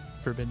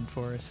Forbidden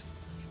Forest.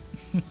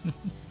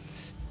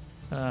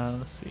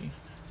 Let's see.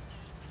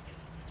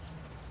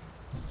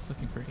 Just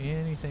looking for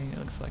anything that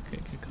looks like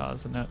it could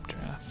cause an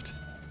updraft.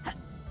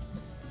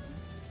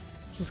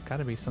 There's got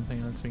to be something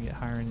that lets me get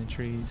higher in the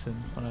trees than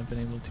what I've been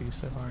able to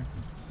so far.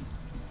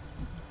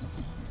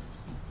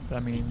 But I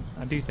mean,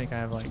 I do think I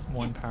have like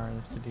one power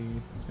lift to do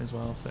as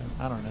well, so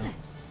I don't know.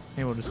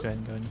 Maybe we'll just go ahead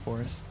and go in the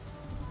forest.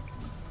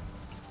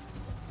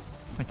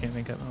 I can't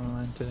make up my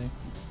mind today.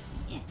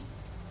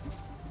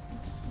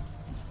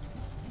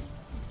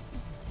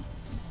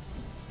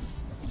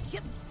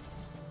 Yep.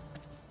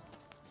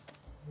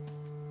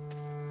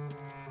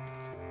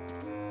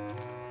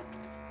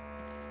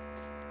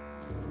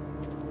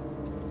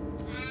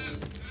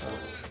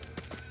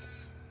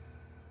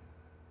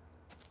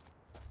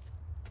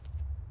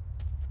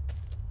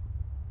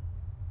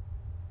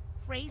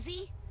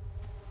 Crazy?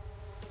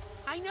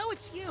 I know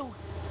it's you.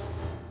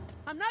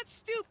 I'm not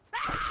stupid.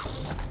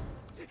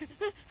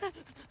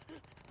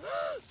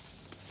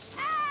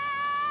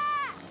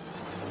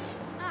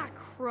 Ah,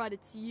 crud,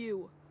 it's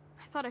you.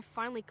 I thought I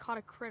finally caught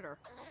a critter.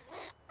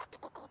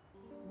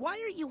 Why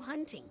are you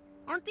hunting?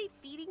 Aren't they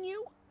feeding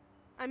you?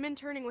 I'm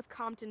interning with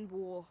Compton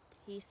Bull.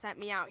 He sent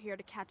me out here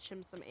to catch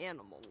him some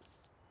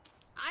animals.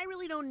 I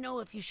really don't know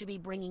if you should be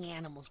bringing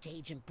animals to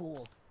Agent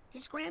Boole.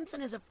 His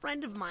grandson is a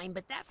friend of mine,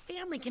 but that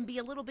family can be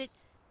a little bit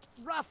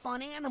rough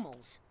on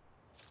animals.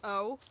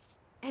 Oh?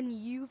 And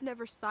you've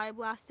never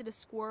psi-blasted a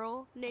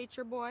squirrel,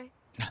 nature boy?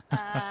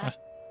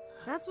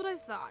 That's what I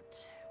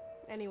thought.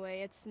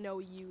 Anyway, it's no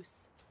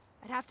use.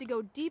 I'd have to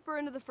go deeper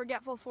into the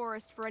Forgetful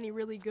Forest for any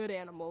really good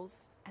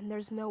animals, and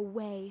there's no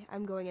way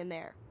I'm going in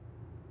there.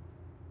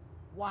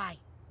 Why?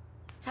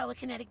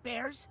 Telekinetic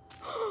bears?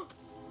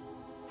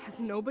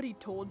 Has nobody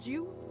told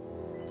you?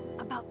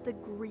 About the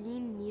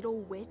Green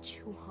Needle Witch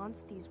who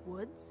haunts these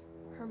woods?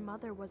 Her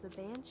mother was a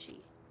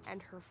banshee,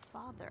 and her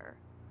father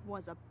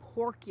was a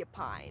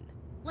porcupine.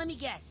 Let me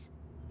guess.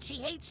 She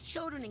hates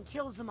children and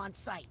kills them on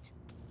sight.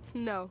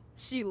 No,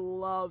 she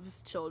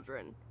loves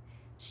children.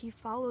 She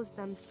follows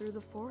them through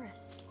the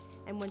forest,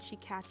 and when she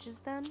catches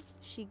them,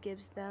 she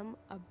gives them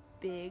a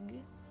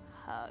big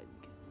hug.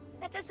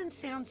 That doesn't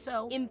sound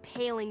so...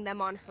 Impaling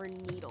them on her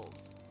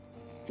needles,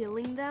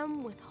 filling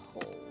them with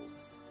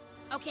holes.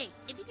 Okay,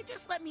 if you could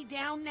just let me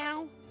down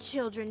now.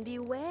 Children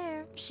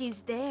beware.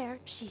 She's there.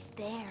 She's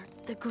there.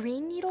 The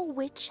Green Needle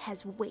Witch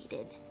has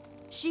waited.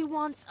 She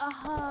wants a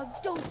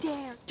hug. Don't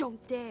dare.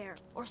 Don't dare.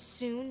 Or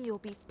soon you'll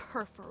be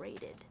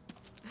perforated.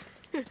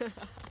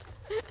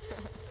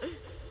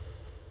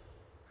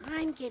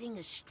 I'm getting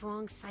a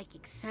strong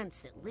psychic sense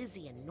that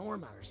Lizzie and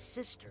Norma are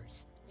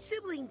sisters.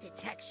 Sibling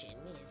detection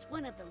is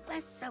one of the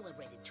less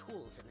celebrated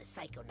tools in the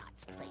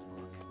Psychonauts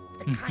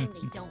playbook. The kind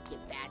they don't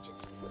give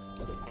badges for.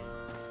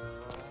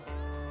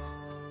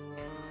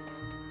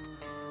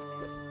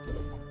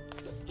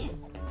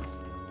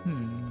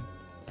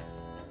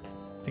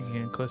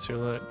 Taking a closer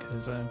look,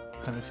 because I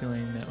have a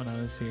feeling that when I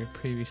was here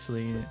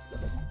previously, the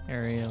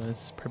area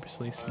was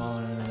purposely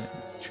smaller than it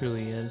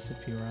truly is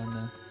if you were on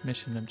the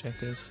mission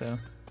objective, so...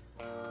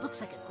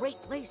 Looks like a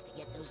great place to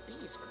get those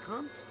bees for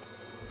Compton.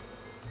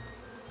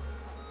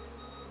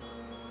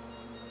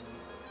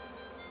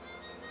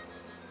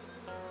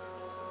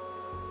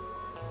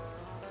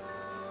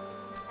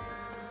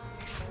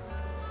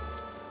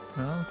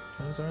 Well,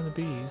 those are the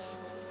bees.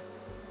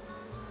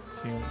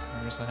 Let's see what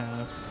powers I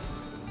have.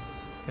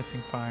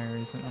 Guessing fire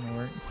isn't gonna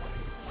work.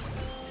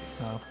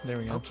 Oh, there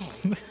we go. Okay,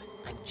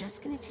 I'm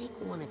just gonna take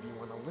one of you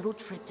on a little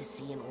trip to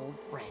see an old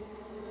friend.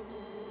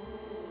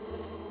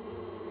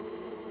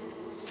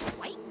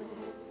 Swipe.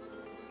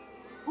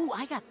 Ooh,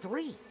 I got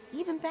 3.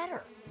 Even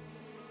better.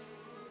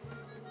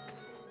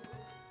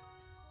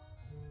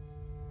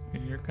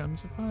 Here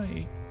comes a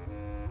fight.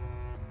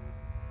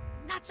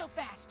 Not so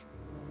fast.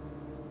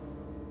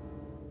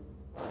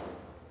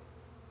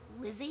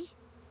 Lizzie?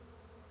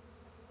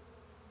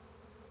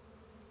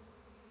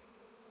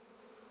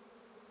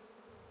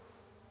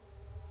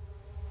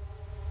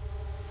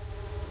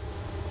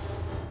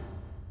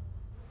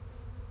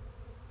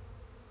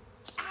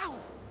 Ow!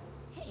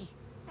 Hey,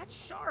 that's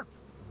sharp.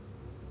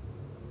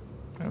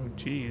 Oh,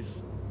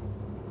 jeez.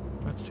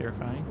 That's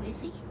terrifying.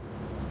 Lizzie?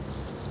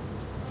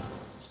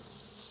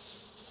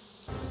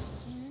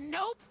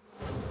 Nope.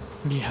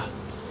 Yeah.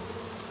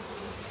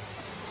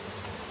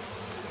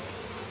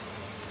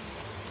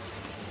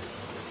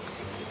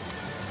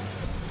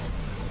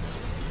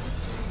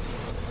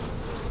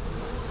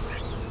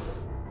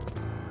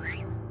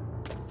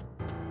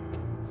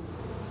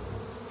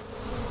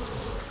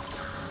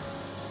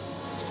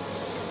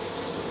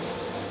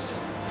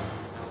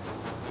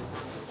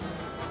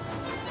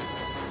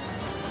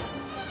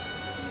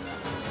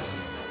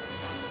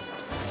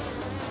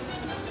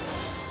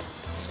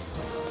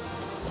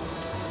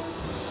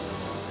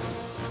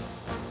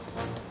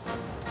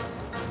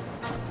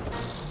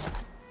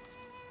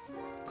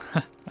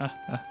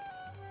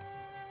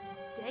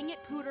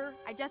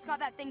 just got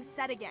that thing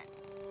set again.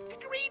 The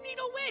Green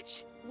Needle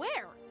Witch!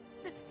 Where?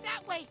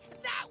 That way!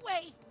 That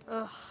way!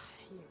 Ugh,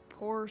 you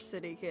poor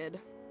city kid.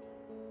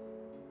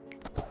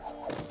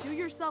 Do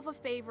yourself a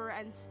favor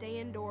and stay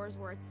indoors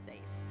where it's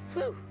safe.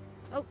 Whew.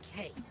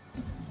 Okay.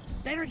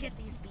 Better get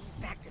these bees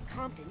back to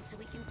Compton so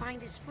we can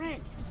find his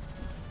friend.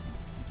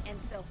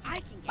 And so I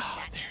can get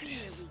that senior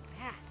week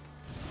pass.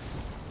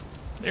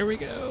 There we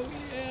go.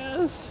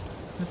 Yes.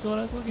 This is what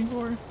I was looking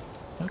for.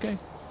 Okay.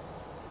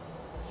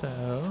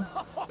 So,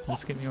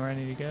 let's get me where I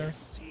need to go.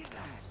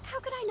 How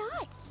could I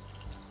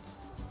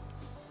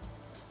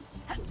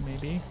not?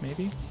 Maybe,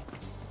 maybe.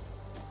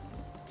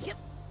 Yep.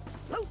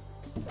 Oh.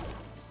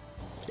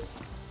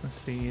 Let's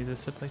see, is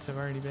this a place I've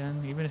already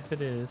been? Even if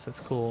it is,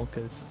 that's cool,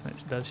 because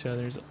it does show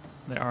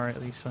there are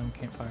at least some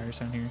campfires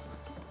down here.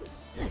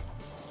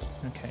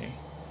 Okay.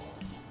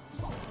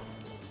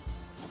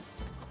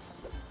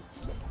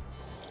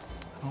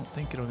 I don't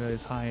think it'll go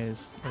as high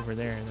as over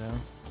there, though.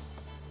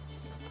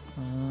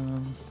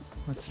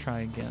 Let's try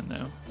again,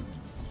 though.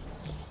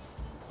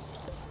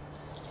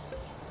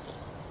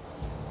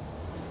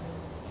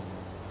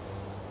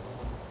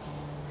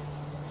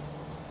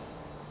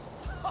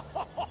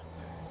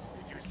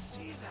 Did you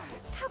see that?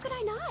 How could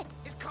I not?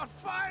 It caught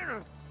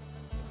fire!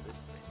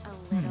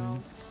 A little.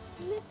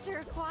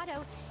 Mr.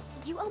 Aquato,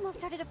 you almost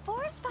started a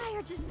forest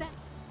fire just then.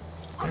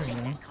 I'll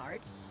take that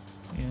card.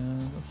 Yeah,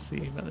 let's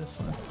see about this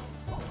one.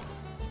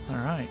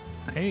 Alright.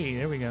 Hey,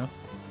 there we go.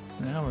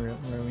 Now we're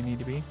where we need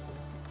to be.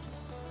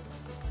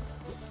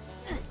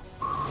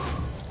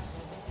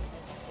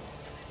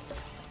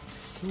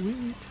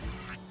 Sweet.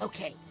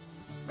 Okay,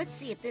 let's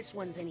see if this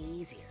one's any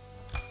easier.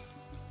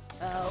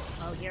 Oh,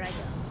 here I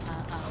go.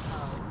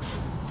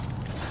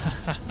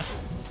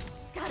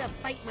 Gotta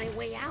fight my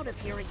way out of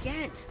here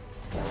again.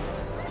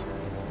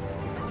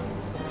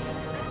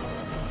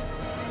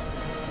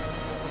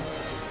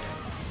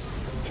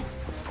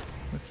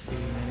 Let's see,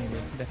 I need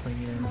to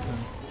definitely get in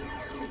some.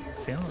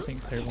 See, I don't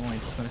think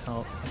clairvoyance is going to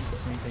help.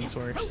 Just make things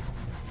worse.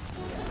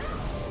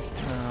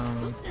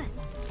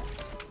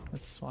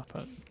 Let's swap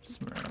up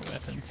some of our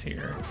weapons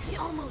here. We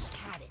almost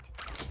had it.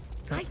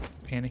 Oh,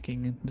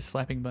 panicking and just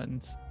slapping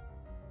buttons.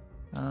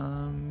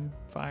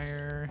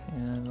 Fire,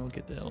 and we'll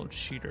get the old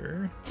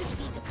shooter. Just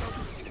need to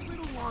focus a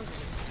little longer on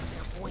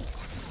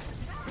clairvoyance.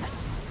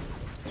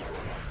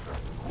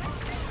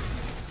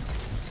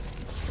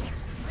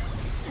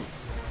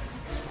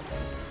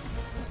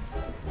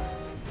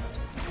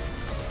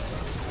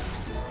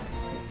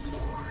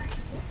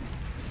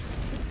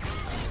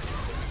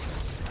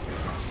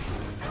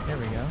 There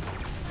we go.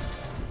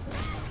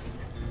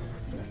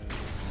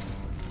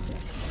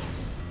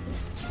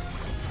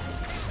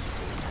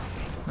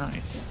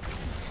 Nice.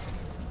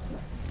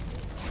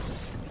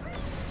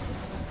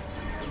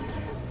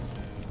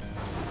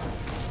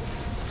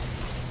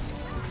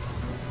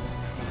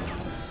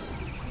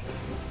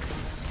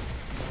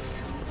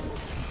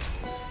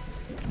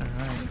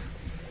 Alright.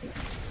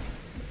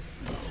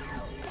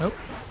 Oh,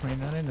 ran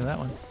not into that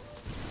one.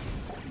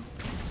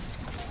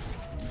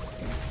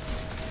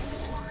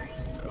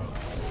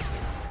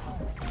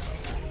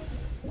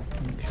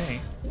 Okay.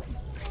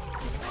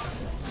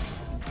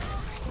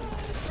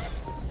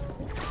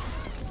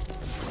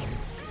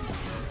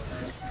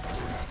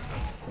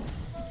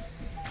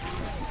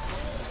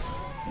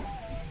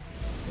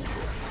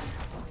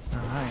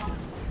 Alright.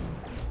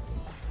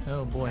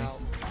 Oh boy.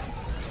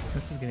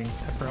 This is getting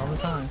tougher all the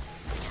time.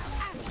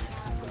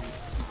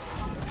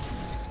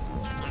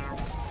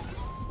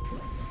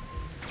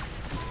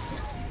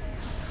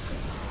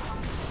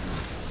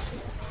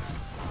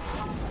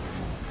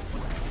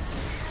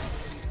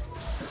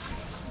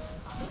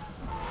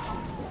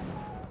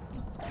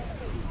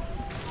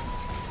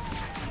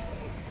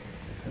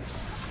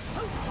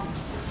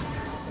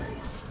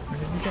 Where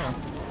did he go?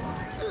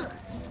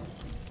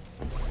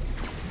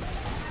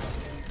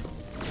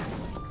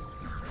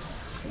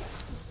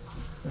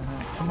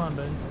 Alright, come on,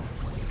 bud.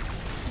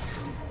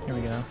 Here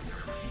we go.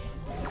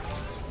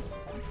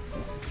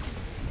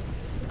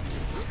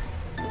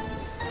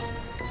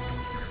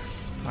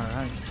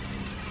 Alright.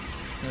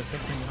 That's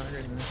definitely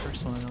harder than the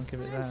first one, I'll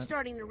give it I'm that.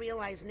 starting to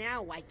realize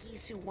now why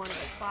Gisu wanted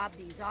to fob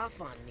these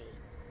off on me.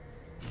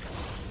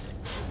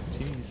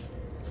 Jeez.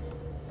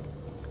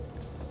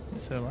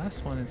 So the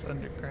last one is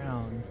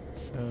underground,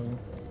 so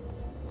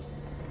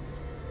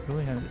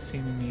really haven't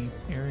seen any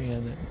area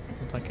that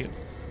looked like it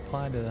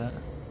applied to that.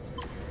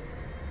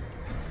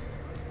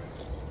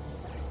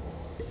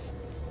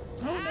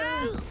 Oh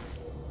no!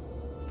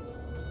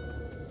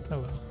 Oh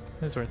well,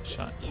 it was worth a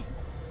shot.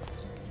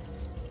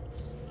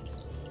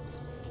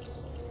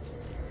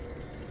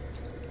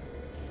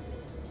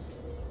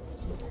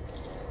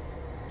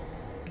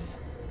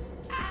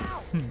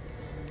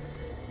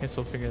 Guess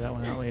we'll figure that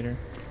one out later.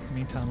 In the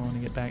meantime, I want to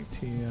get back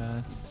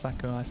to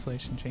Psycho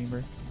Isolation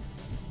Chamber.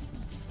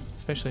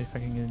 Especially if I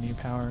can get a new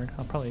power.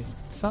 I'll probably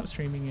stop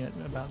streaming at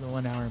about the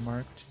 1 hour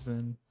mark, which is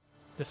in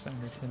just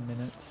under 10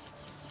 minutes.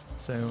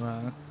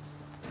 So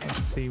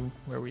let's see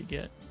where we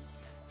get.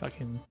 If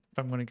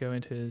I'm going to go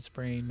into his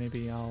brain,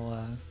 maybe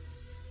I'll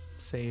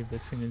save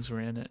as soon as we're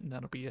in it, and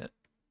that'll be it.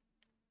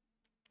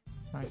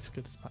 Nice,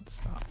 good spot to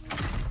stop.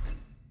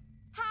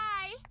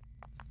 Hi!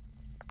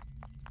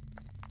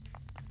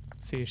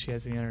 See if she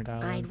has any other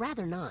dialogue. I'd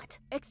rather not.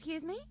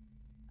 Excuse me?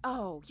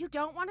 Oh, you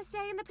don't want to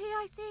stay in the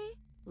PIC?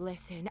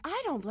 Listen,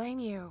 I don't blame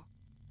you.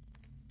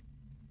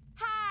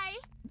 Hi!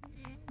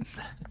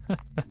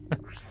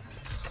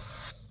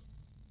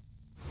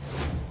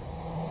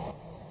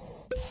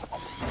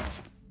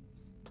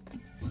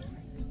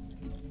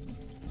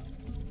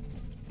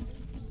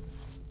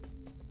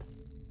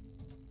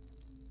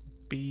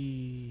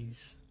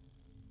 Bees.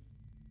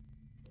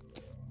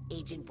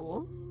 Agent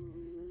Boole,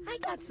 I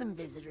got some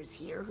visitors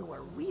here who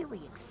are really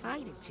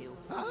excited to.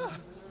 Ah,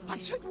 I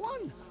said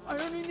one. I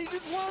only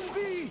needed one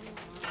bee.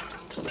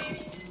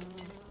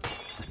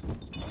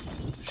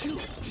 Shoo,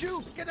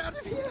 shoo, get out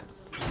of here.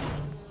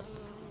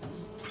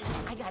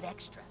 I got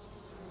extra.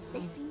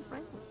 They seem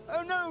friendly.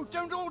 Oh no,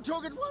 don't all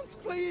talk at once,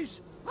 please.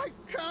 I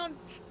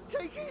can't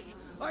take it.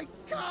 I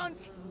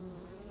can't.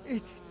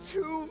 It's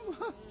too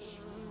much.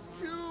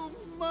 Too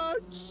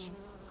much.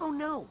 Oh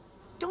no,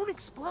 don't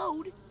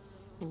explode.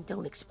 And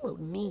don't explode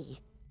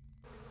me.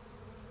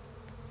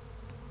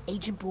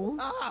 Agent Boole?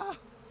 Ah!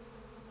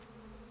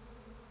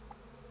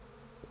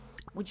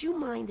 Would you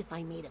mind if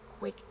I made a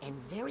quick and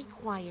very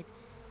quiet,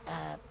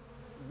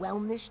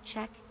 wellness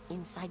check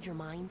inside your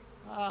mind?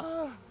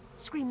 Ah!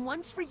 Scream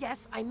once for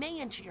yes, I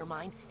may enter your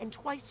mind, and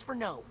twice for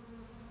no.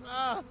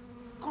 Ah!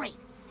 Great.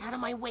 Out of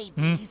my way,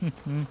 bees.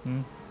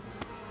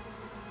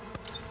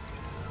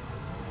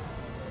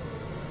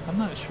 I'm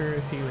not sure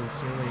if he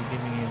was really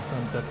giving you a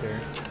thumbs up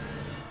there,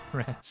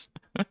 Raz.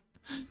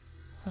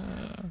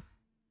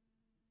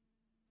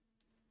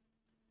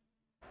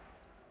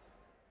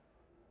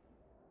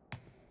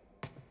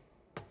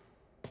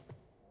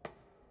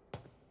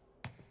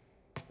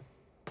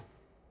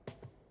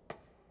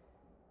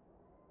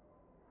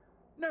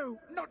 No,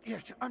 not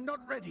yet. I'm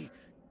not ready.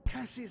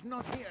 Cassie's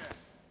not here.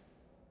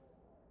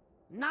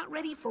 Not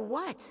ready for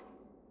what?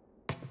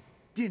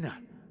 Dinner.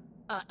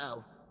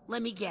 Uh-oh.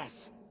 Let me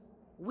guess.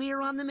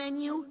 We're on the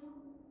menu?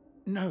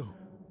 No.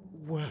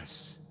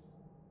 Worse.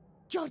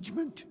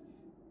 Judgment.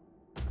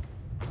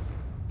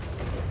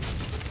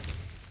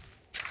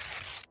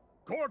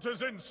 Court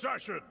is in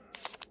session.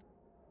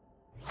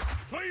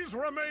 Please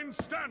remain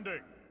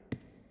standing.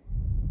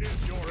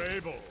 If you're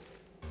able.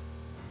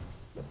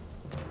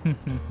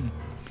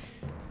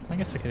 I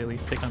guess I could at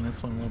least take on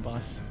this one little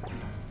boss.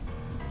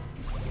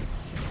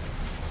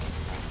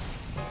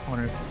 I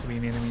wonder if this will be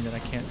an enemy that I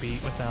can't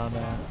beat without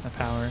a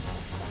power.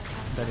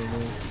 Bet it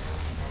is.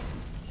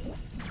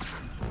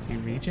 Is he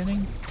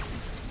regening?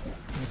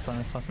 I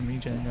saw some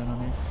regen going on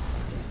here.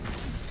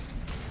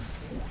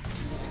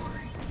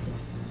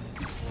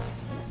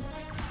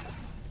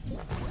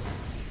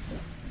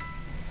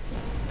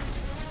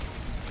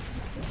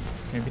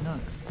 Maybe not.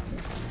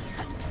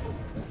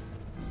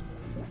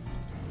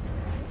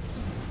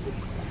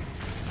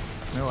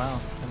 Oh wow,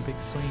 a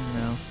big swing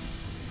now.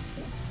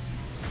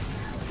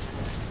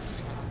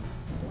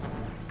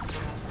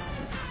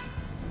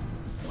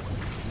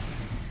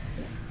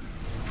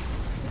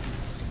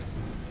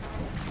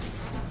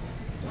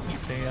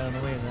 Stay out of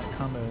the way of that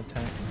combo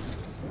attack.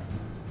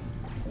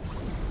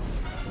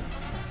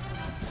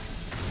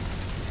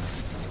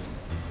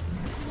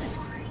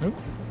 Oop.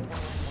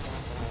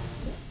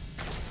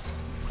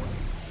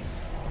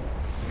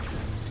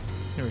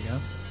 Here we go.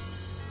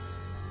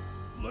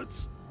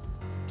 Let's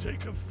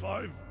take a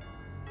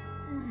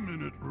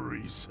 5-minute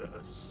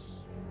recess.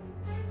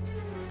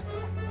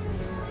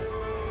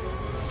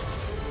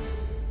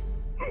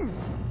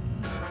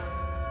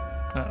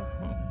 Oh,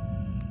 well,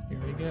 here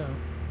we go.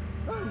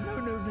 Oh, no,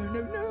 no, no,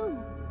 no,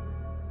 no.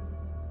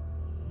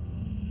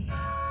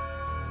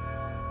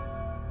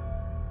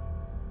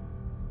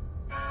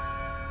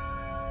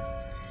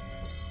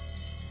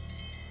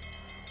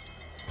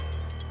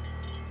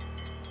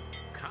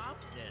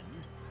 Captain?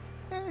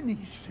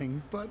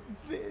 Anything but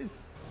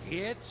this.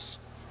 It's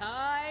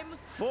time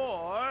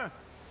for...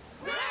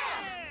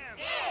 Ram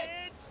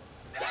it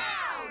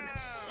down!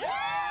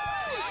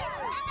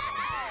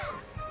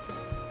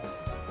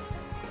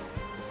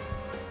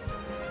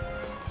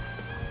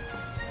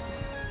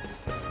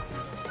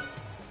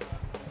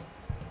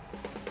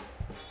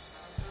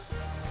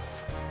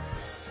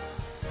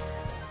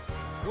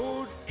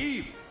 Good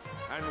evening,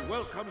 and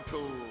welcome to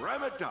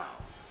Ram It Down.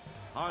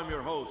 I'm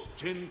your host,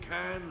 Tin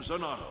Can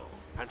Zanotto,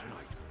 and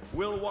tonight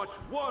we'll watch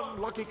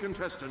one lucky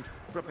contestant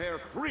prepare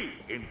 3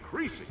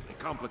 increasingly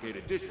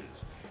complicated dishes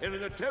in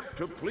an attempt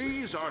to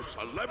please our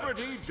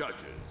celebrity judges.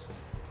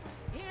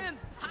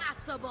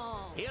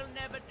 Impossible! He'll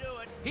never do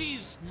it.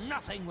 He's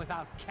nothing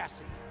without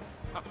Cassie.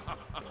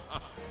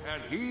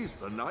 And he's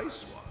the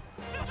nice one.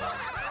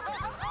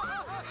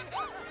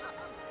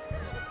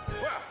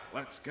 Well,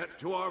 let's get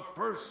to our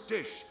first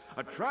dish,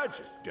 a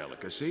tragic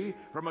delicacy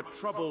from a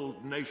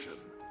troubled nation,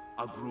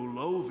 a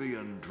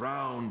Grulovian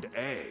drowned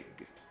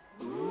egg.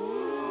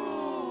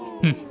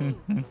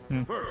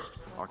 First,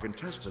 our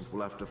contestant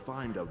will have to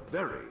find a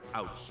very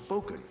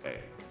outspoken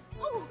egg.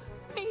 Oh,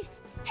 me!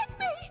 Pick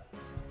me!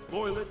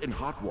 Boil it in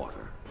hot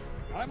water.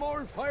 I'm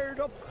all fired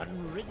up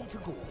and ready to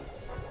go.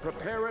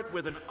 Prepare it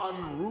with an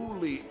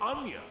unruly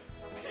onion.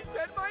 He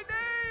said my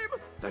name!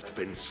 That's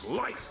been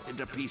sliced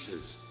into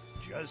pieces.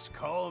 Just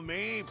call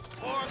me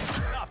Pork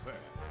Chopper.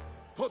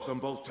 Put them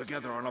both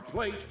together on a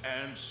plate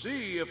and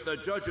see if the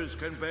judges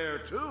can bear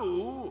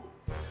to...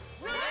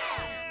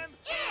 Ram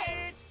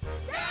it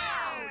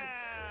down!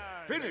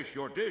 Finish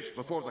your dish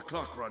before the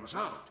clock runs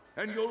out,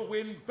 and you'll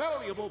win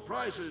valuable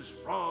prizes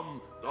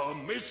from the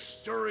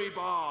Mystery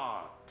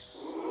Box.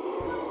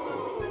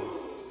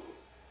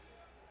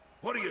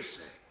 What do you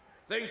say?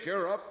 Think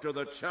you're up to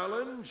the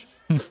challenge?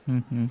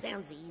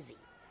 Sounds easy.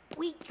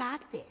 We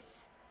got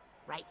this.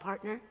 Right,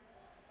 partner?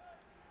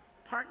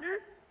 Partner?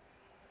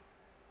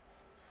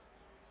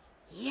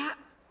 Yeah,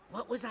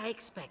 what was I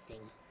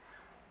expecting?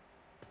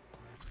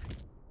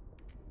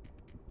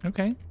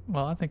 Okay,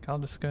 well, I think I'll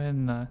just go ahead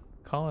and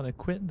call it a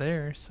quit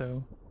there.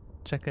 So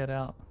check that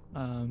out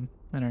in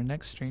our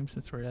next stream,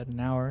 since we're at an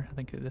hour. I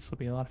think this will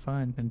be a lot of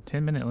fun. And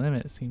 10-minute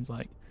limit, it seems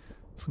like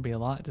it's going to be a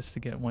lot just to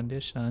get one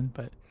dish done.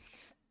 But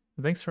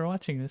thanks for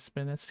watching. This has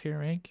been STR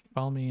Rank.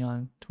 Follow me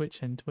on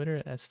Twitch and Twitter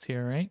at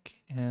STR Rank.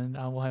 And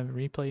I will have a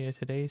replay of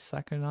today's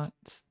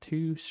Psychonauts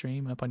 2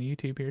 stream up on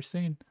YouTube here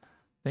soon.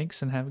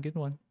 Thanks and have a good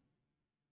one.